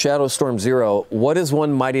interesting. Shadowstorm Zero. What is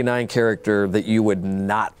one Mighty Nein character that you would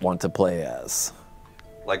not want to play as?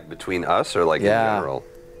 Like between us or like in general?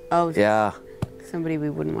 Oh, Yeah. somebody we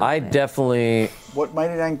wouldn't want. I definitely. What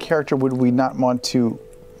Mighty Nein character would we not want to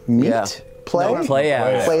meet? Yeah. Play? No, play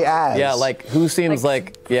as. Play as. Yeah, like who seems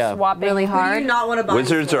like yeah. Swapping really hard. Who do you not want to body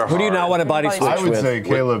Wizards are switch? Who do you not hard. want to body switch I would with? say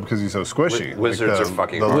Caleb because he's so squishy. Wizards are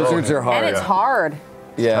fucking hard. Wizards are hard. And it's hard.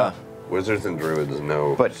 Yeah. Wizards and druids,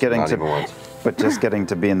 no. But getting not to, even once. but just getting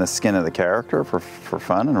to be in the skin of the character for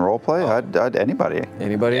fun and role play, I'd anybody.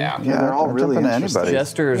 Anybody? Yeah, they're all really interesting.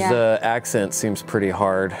 Jester's Yeah. accent seems pretty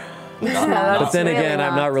hard. But then again,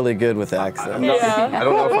 I'm not really good with accents. I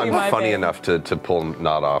don't know if You might I'm funny be. enough to pull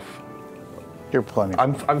Nod off. You're plenty.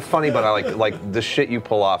 I'm funny, but I like the shit you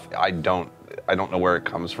pull off. I don't know where it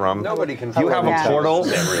comes from. Nobody can. You have Yeah. a portal.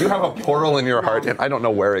 You have a portal in your heart, and I don't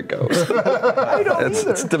know where it goes.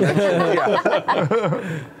 It's dimension.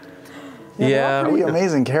 Yeah. Yeah. Pretty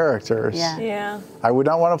amazing characters. Yeah. Yeah. I would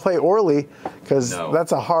not want to play Orly because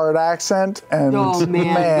that's a hard accent, and Oh,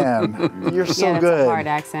 man. you're so Yeah, that's good. a hard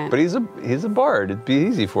accent. But he's a bard. It'd be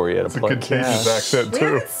easy for you to It's a play. contagious accent We too.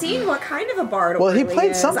 haven't seen what kind of a bard. Well, he Orly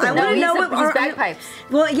played is. something. I want to know what he's bagpipes.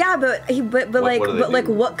 Well, yeah, but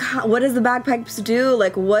what does the bagpipes do?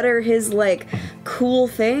 Like, what are his like cool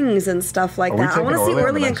things and stuff like Are we that? I want to taking see Orly on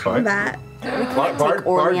Orly the in next fight? combat.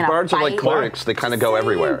 Bards are like clerics. They kind of go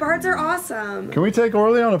everywhere. Bards are awesome. Can we take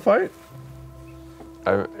Orly on a fight?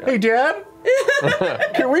 Hey, Dad.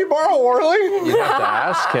 Can we borrow Orly? You have to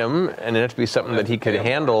ask him, and it has to be something that he could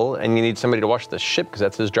handle, and you need somebody to watch the ship because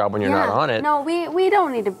that's his job when you're not on it. No, we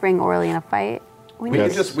don't need to bring Orly in a fight. We can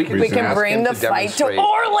can bring the fight to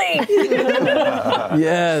Orly.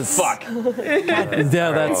 Yes. Fuck.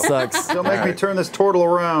 Yeah, that sucks. Don't make me turn this turtle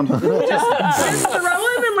around. Throw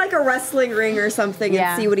him in like a wrestling ring or something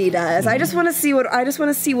and see what he does. I just want to see what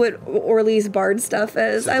Orly's bard stuff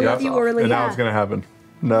is. I love you, Orly. And now it's gonna happen.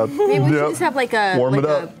 No. Maybe we should just have like Warm it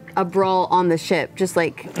up. a brawl on the ship, just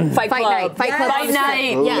like fight club. night, fight club on the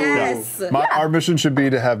ship. Yes. Our mission should be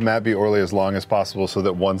to have Matt be Orly as long as possible so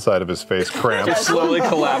that one side of his face cramps. Just slowly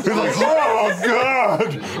collapses. He's like, oh,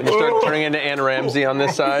 God! And you start turning into Anne Ramsey on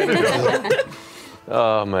this side.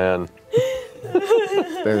 Oh, man.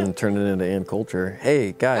 Better than turning into Ann Coulter.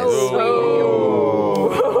 Hey, guys.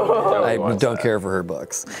 I don't care for her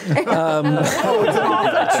books. Should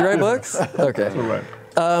I write books? Okay.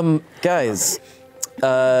 Guys,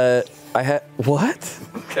 I had what?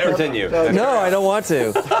 Continue. No, I don't want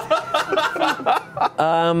to.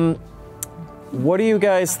 What do you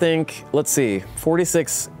guys think? Let's see.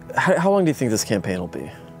 46. How long do you think this campaign will be?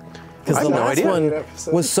 Because the last one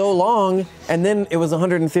was so long, and then it was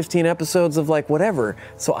 115 episodes of like whatever.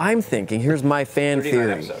 So I'm thinking, here's my fan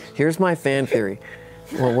theory. Here's my fan theory.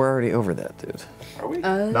 Well, we're already over that, dude. Are we?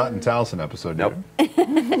 Not in Taliesin episode, nope.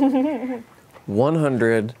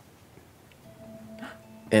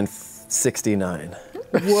 169.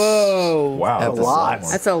 Whoa. Wow, that's a lot.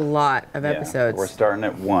 That's a lot of episodes. We're starting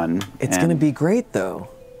at 1. It's going to be great, though.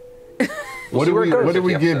 What do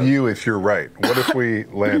we give you if you're right? What if we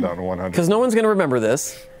land on 100? Because no one's going to remember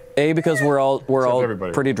this. A, because we're all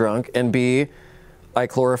pretty drunk, and B, I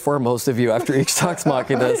chloroform most of you after each Talks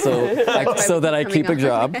Machina, so that I keep a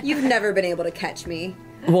job. You've never been able to catch me.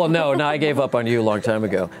 Well, no, I gave up on you a long time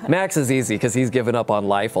ago. Max is easy because he's given up on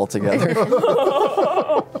life altogether.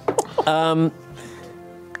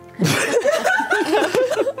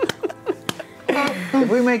 If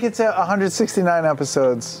we make it to 169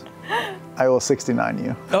 episodes, I will 69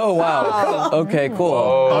 you. Oh, wow. Okay, cool.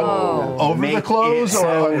 Over the clothes or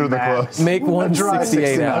under the clothes? Make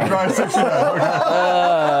 168 out. Dry 69.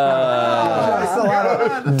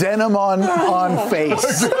 Denim on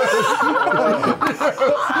face.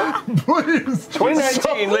 Please.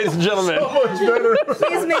 2019, ladies and gentlemen. So much better.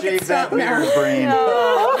 Please make it stop now.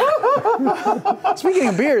 Speaking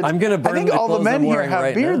of beards, I'm gonna burn I think the all the clothes men I'm here wearing have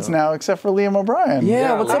right beards now, except for Liam O'Brien.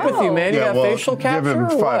 Yeah, what's up with you, man? You got facial capture? Give him or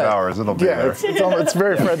 5 what? hours, it'll be there. It's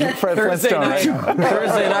very Fred Thursday Flintstone. night.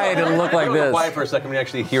 Thursday night, it'll look like this. Quiet for a second, we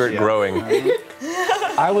actually hear it growing.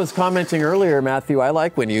 I was commenting earlier, Matthew. I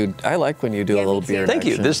like when you do a little beard. Thank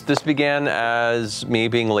you. action. This began as me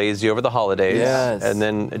being lazy over the holidays, Yes. and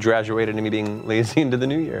then it graduated into me being lazy into the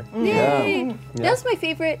new year. Yay. That was my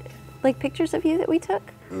favorite, pictures of you that we took.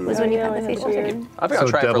 Was when you had the facial hair. I think I'll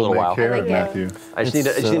try it for a little while. I like Matthew. I just need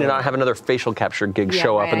to not have another facial capture gig Yeah,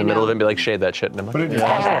 show up right, in the I middle of know. it and be like, shave that shit. And I'm like, Put it in your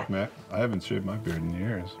pocket, Matt. I haven't shaved my beard in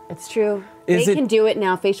years. It's true. Is They it- can do it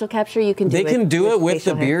now. Facial capture, you can do They it. can do it with the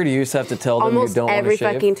facial hair. beard. You just have to tell them Almost you don't want every to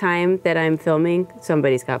shave. fucking time that I'm filming,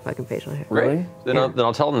 somebody's got fucking facial hair. Really? Then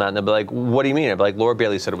I'll tell them that, and they'll be like, what do you mean? I'll be like, Laura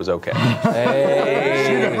Bailey said it was okay. Hey.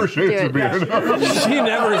 She never shaves Do a it. beard. She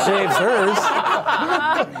never shaves hers.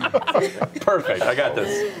 Perfect. I got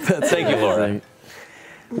this. Thank you, Laura.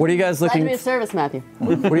 What are you guys Glad to be looking? of service, Matthew.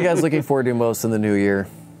 What are you guys looking forward to most in the new year?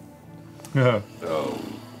 Yeah.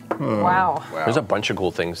 Wow. There's a bunch of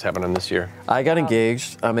cool things happening this year. I got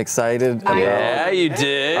engaged. I'm excited. Yeah, you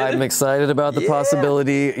did. I'm excited about the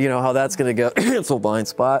possibility. You know how that's going to go. It's a blind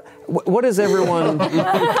spot. What is everyone? This is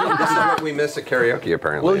what we miss at karaoke,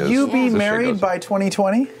 apparently. Will you be as the show married goes by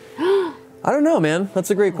 2020? I don't know, man. That's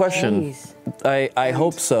a great question. Jeez. I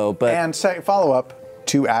hope so, but And follow up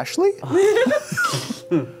to Ashley?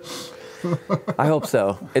 I hope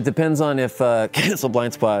so. It depends on if Cancel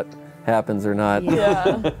Blind Spot happens or not.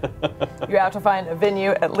 Yeah. You have to find a venue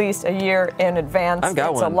at least a year in advance. I've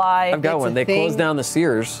got it's one. a lie. I've got It's one. a They thing. closed down the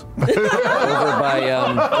Sears over by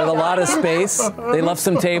with a lot of space. They left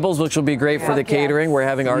some tables, which will be great for the catering. We're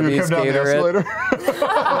having RVs cater it.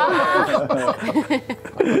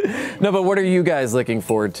 No, but what are you guys looking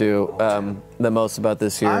forward to the most about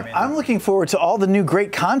this year? I'm looking forward to all the new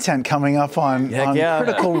great content coming up on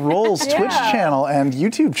Critical Role's Twitch channel and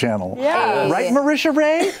YouTube channel. Yeah. Right, Marisha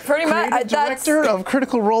Ray? Pretty much. Creative Director of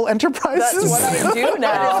Critical Role Enterprises? That's what I do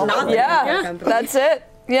now. Yeah, that's it.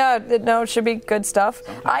 Yeah, no, it should be good stuff.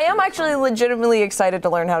 I am actually legitimately excited to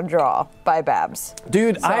learn how to draw by Babs.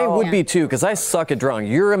 Dude, I would be too, because I suck at drawing.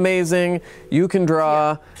 You're amazing. You can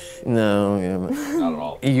draw. No, not at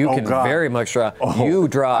all. You can very much draw. You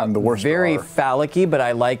draw very phallic-y, but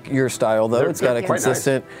I like your style, though. It's got a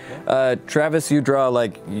consistent. Travis, you draw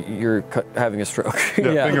like you're having a stroke.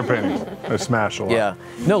 Yeah, finger painting. I smash a lot. Yeah.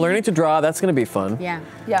 No, learning to draw, that's going to be fun. Yeah.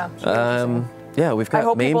 Yeah, we've got I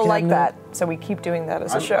hope main people like cabinet. that, so we keep doing that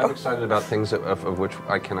as a I'm show. excited about things of which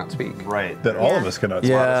I cannot speak. Right. That all of us cannot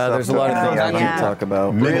speak. Yeah, there's a lot of things we can talk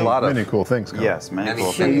about. Many cool things coming. Yes, many cool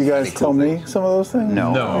Will things. you guys tell me some of those things?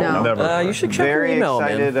 No, never. You should check your Very email,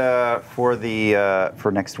 excited man. for the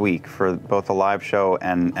for next week for both the live show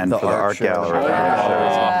and for the art show. gallery.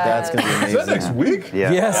 That's gonna be amazing. Is that next week?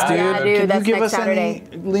 Yeah. Yes, dude. Yeah, dude, Can that's you give next us Saturday.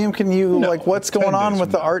 any, Liam, can you, like, what's going on with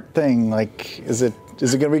the art thing? Like, is it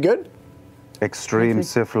going to be good? Extreme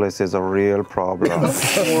syphilis is a real problem.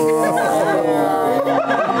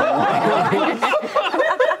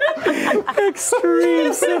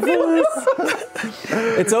 Extreme syphilis.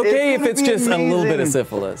 It's okay if it's just a little bit of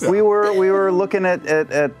syphilis. We were looking at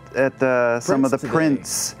some of the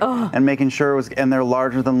prints and making sure it was, and they're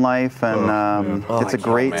larger than life, and it's a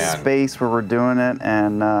great space where we're doing it,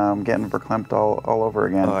 and getting verklempt all over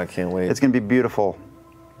again. Oh, I can't wait. It's gonna be beautiful,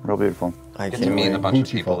 real beautiful. I Get to meet a bunch of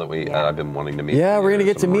people that I've been wanting to meet. Yeah, we're gonna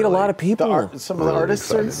get to meet a lot of people. Some of the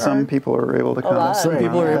artists are. Some people are able to come. lot. Some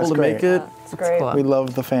people are able That's to great. make it. It's great. We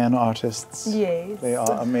love the fan artists. Yes. They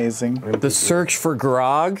are amazing. The search for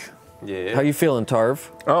Grog. Yeah. How you feeling, Tarv?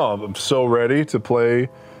 Oh, I'm so ready to play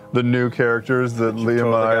the new characters that Liam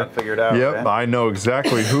and I got figured out, Yep, yeah. I know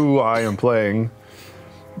exactly who I am playing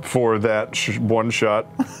for that one shot.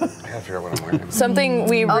 I gotta figure out what I'm wearing. Something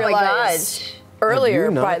we my realized earlier,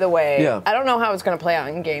 Have you not? by the way. Yeah. I don't know how it's going to play out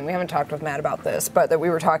in game. We haven't talked with Matt about this, but that we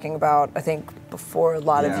were talking about, I think, before a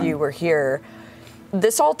lot of you were here.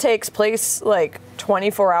 This all takes place like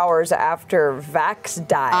 24 hours after Vax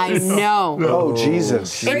dies. I know. Oh,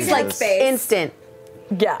 Jesus. It's like instant.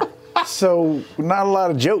 Yeah. So, not a lot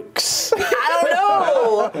of jokes. I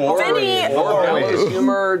don't know. Vinny, Or his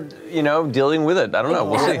humor, dealing with it. I don't know.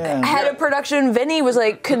 We'll see. head of production, Vinny was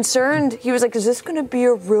like concerned. He was like, "Is this going to be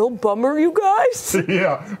a real bummer, you guys?"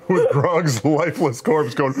 Yeah, with Grog's lifeless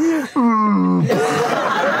corpse going.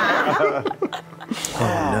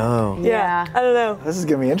 Oh no. Yeah. I don't know. This is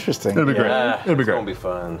going to be interesting. It'll be great. It'll be It's gonna great. be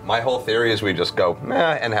fun. My whole theory is we just go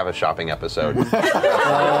meh and have a shopping episode.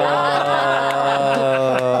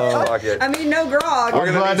 Fuck it. I mean, no grog.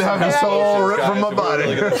 I'm glad to have the soul ripped from my body.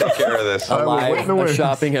 We're really gonna take care of this. A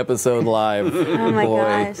shopping episode live. Oh my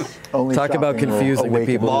Boy. gosh. Only Talk about shopping will confusing the awaken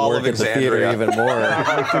people who Mall work of at the theater Exandria. even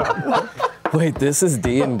more. Wait, this is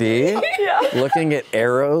D&D? Looking at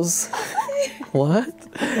arrows? What?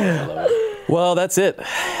 Well, that's it.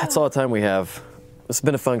 That's all the time we have. It's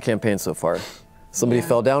been a fun campaign so far. Somebody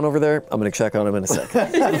fell down over there. I'm going to check on him in a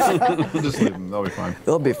second. Just leave them. They'll be fine.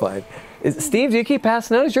 They'll be fine. Steve, do you keep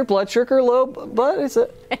passing out? Is your blood sugar low, bud? Is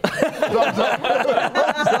it?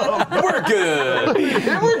 We're good.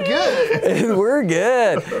 We're good. We're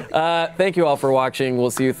good. Thank you all for watching.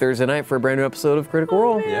 We'll see you Thursday night for a brand new episode of Critical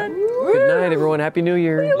Role. Yeah. Good night, everyone. Happy New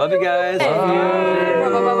Year. Love you guys.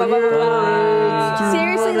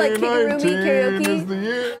 Seriously, like Kigurumi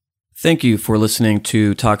karaoke? Thank you for listening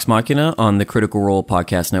to Talks Machina on the Critical Role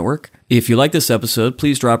Podcast Network. If you like this episode,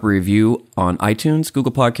 please drop a review on iTunes,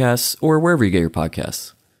 Google Podcasts, or wherever you get your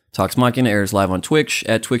podcasts. Talks Machina airs live on Twitch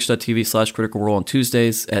at twitch.tv/Critical Role on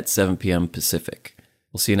Tuesdays at 7 p.m. Pacific.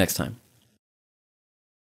 We'll see you next time.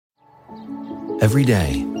 Every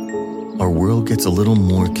day, our world gets a little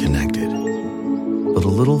more connected, but a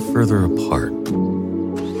little further apart.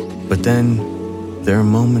 But then, there are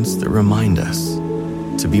moments that remind us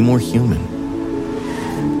to be more human.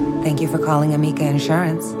 Thank you for calling Amica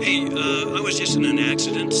Insurance. Hey, I was just in an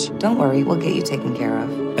accident. Don't worry, we'll get you taken care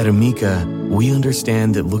of. At Amica, we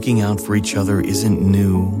understand that looking out for each other isn't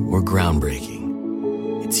new or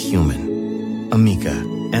groundbreaking. It's human. Amica,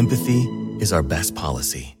 empathy is our best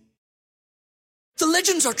policy. The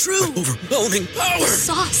legends are true. Overwhelming power! The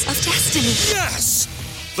sauce of destiny. Yes!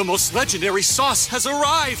 The most legendary sauce has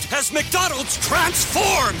arrived as McDonald's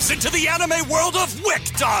transforms into the anime world of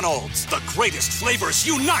WickDonald's. The greatest flavors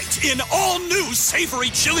unite in all new savory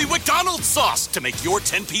chili McDonald's sauce to make your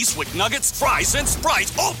 10-piece Wick Nuggets, fries, and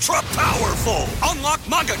Sprite ultra-powerful. Unlock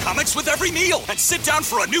manga comics with every meal and sit down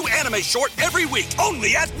for a new anime short every week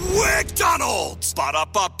only at WickDonald's.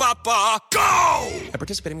 Ba-da-ba-ba-ba, go! At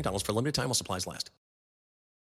participating McDonald's for a limited time while supplies last.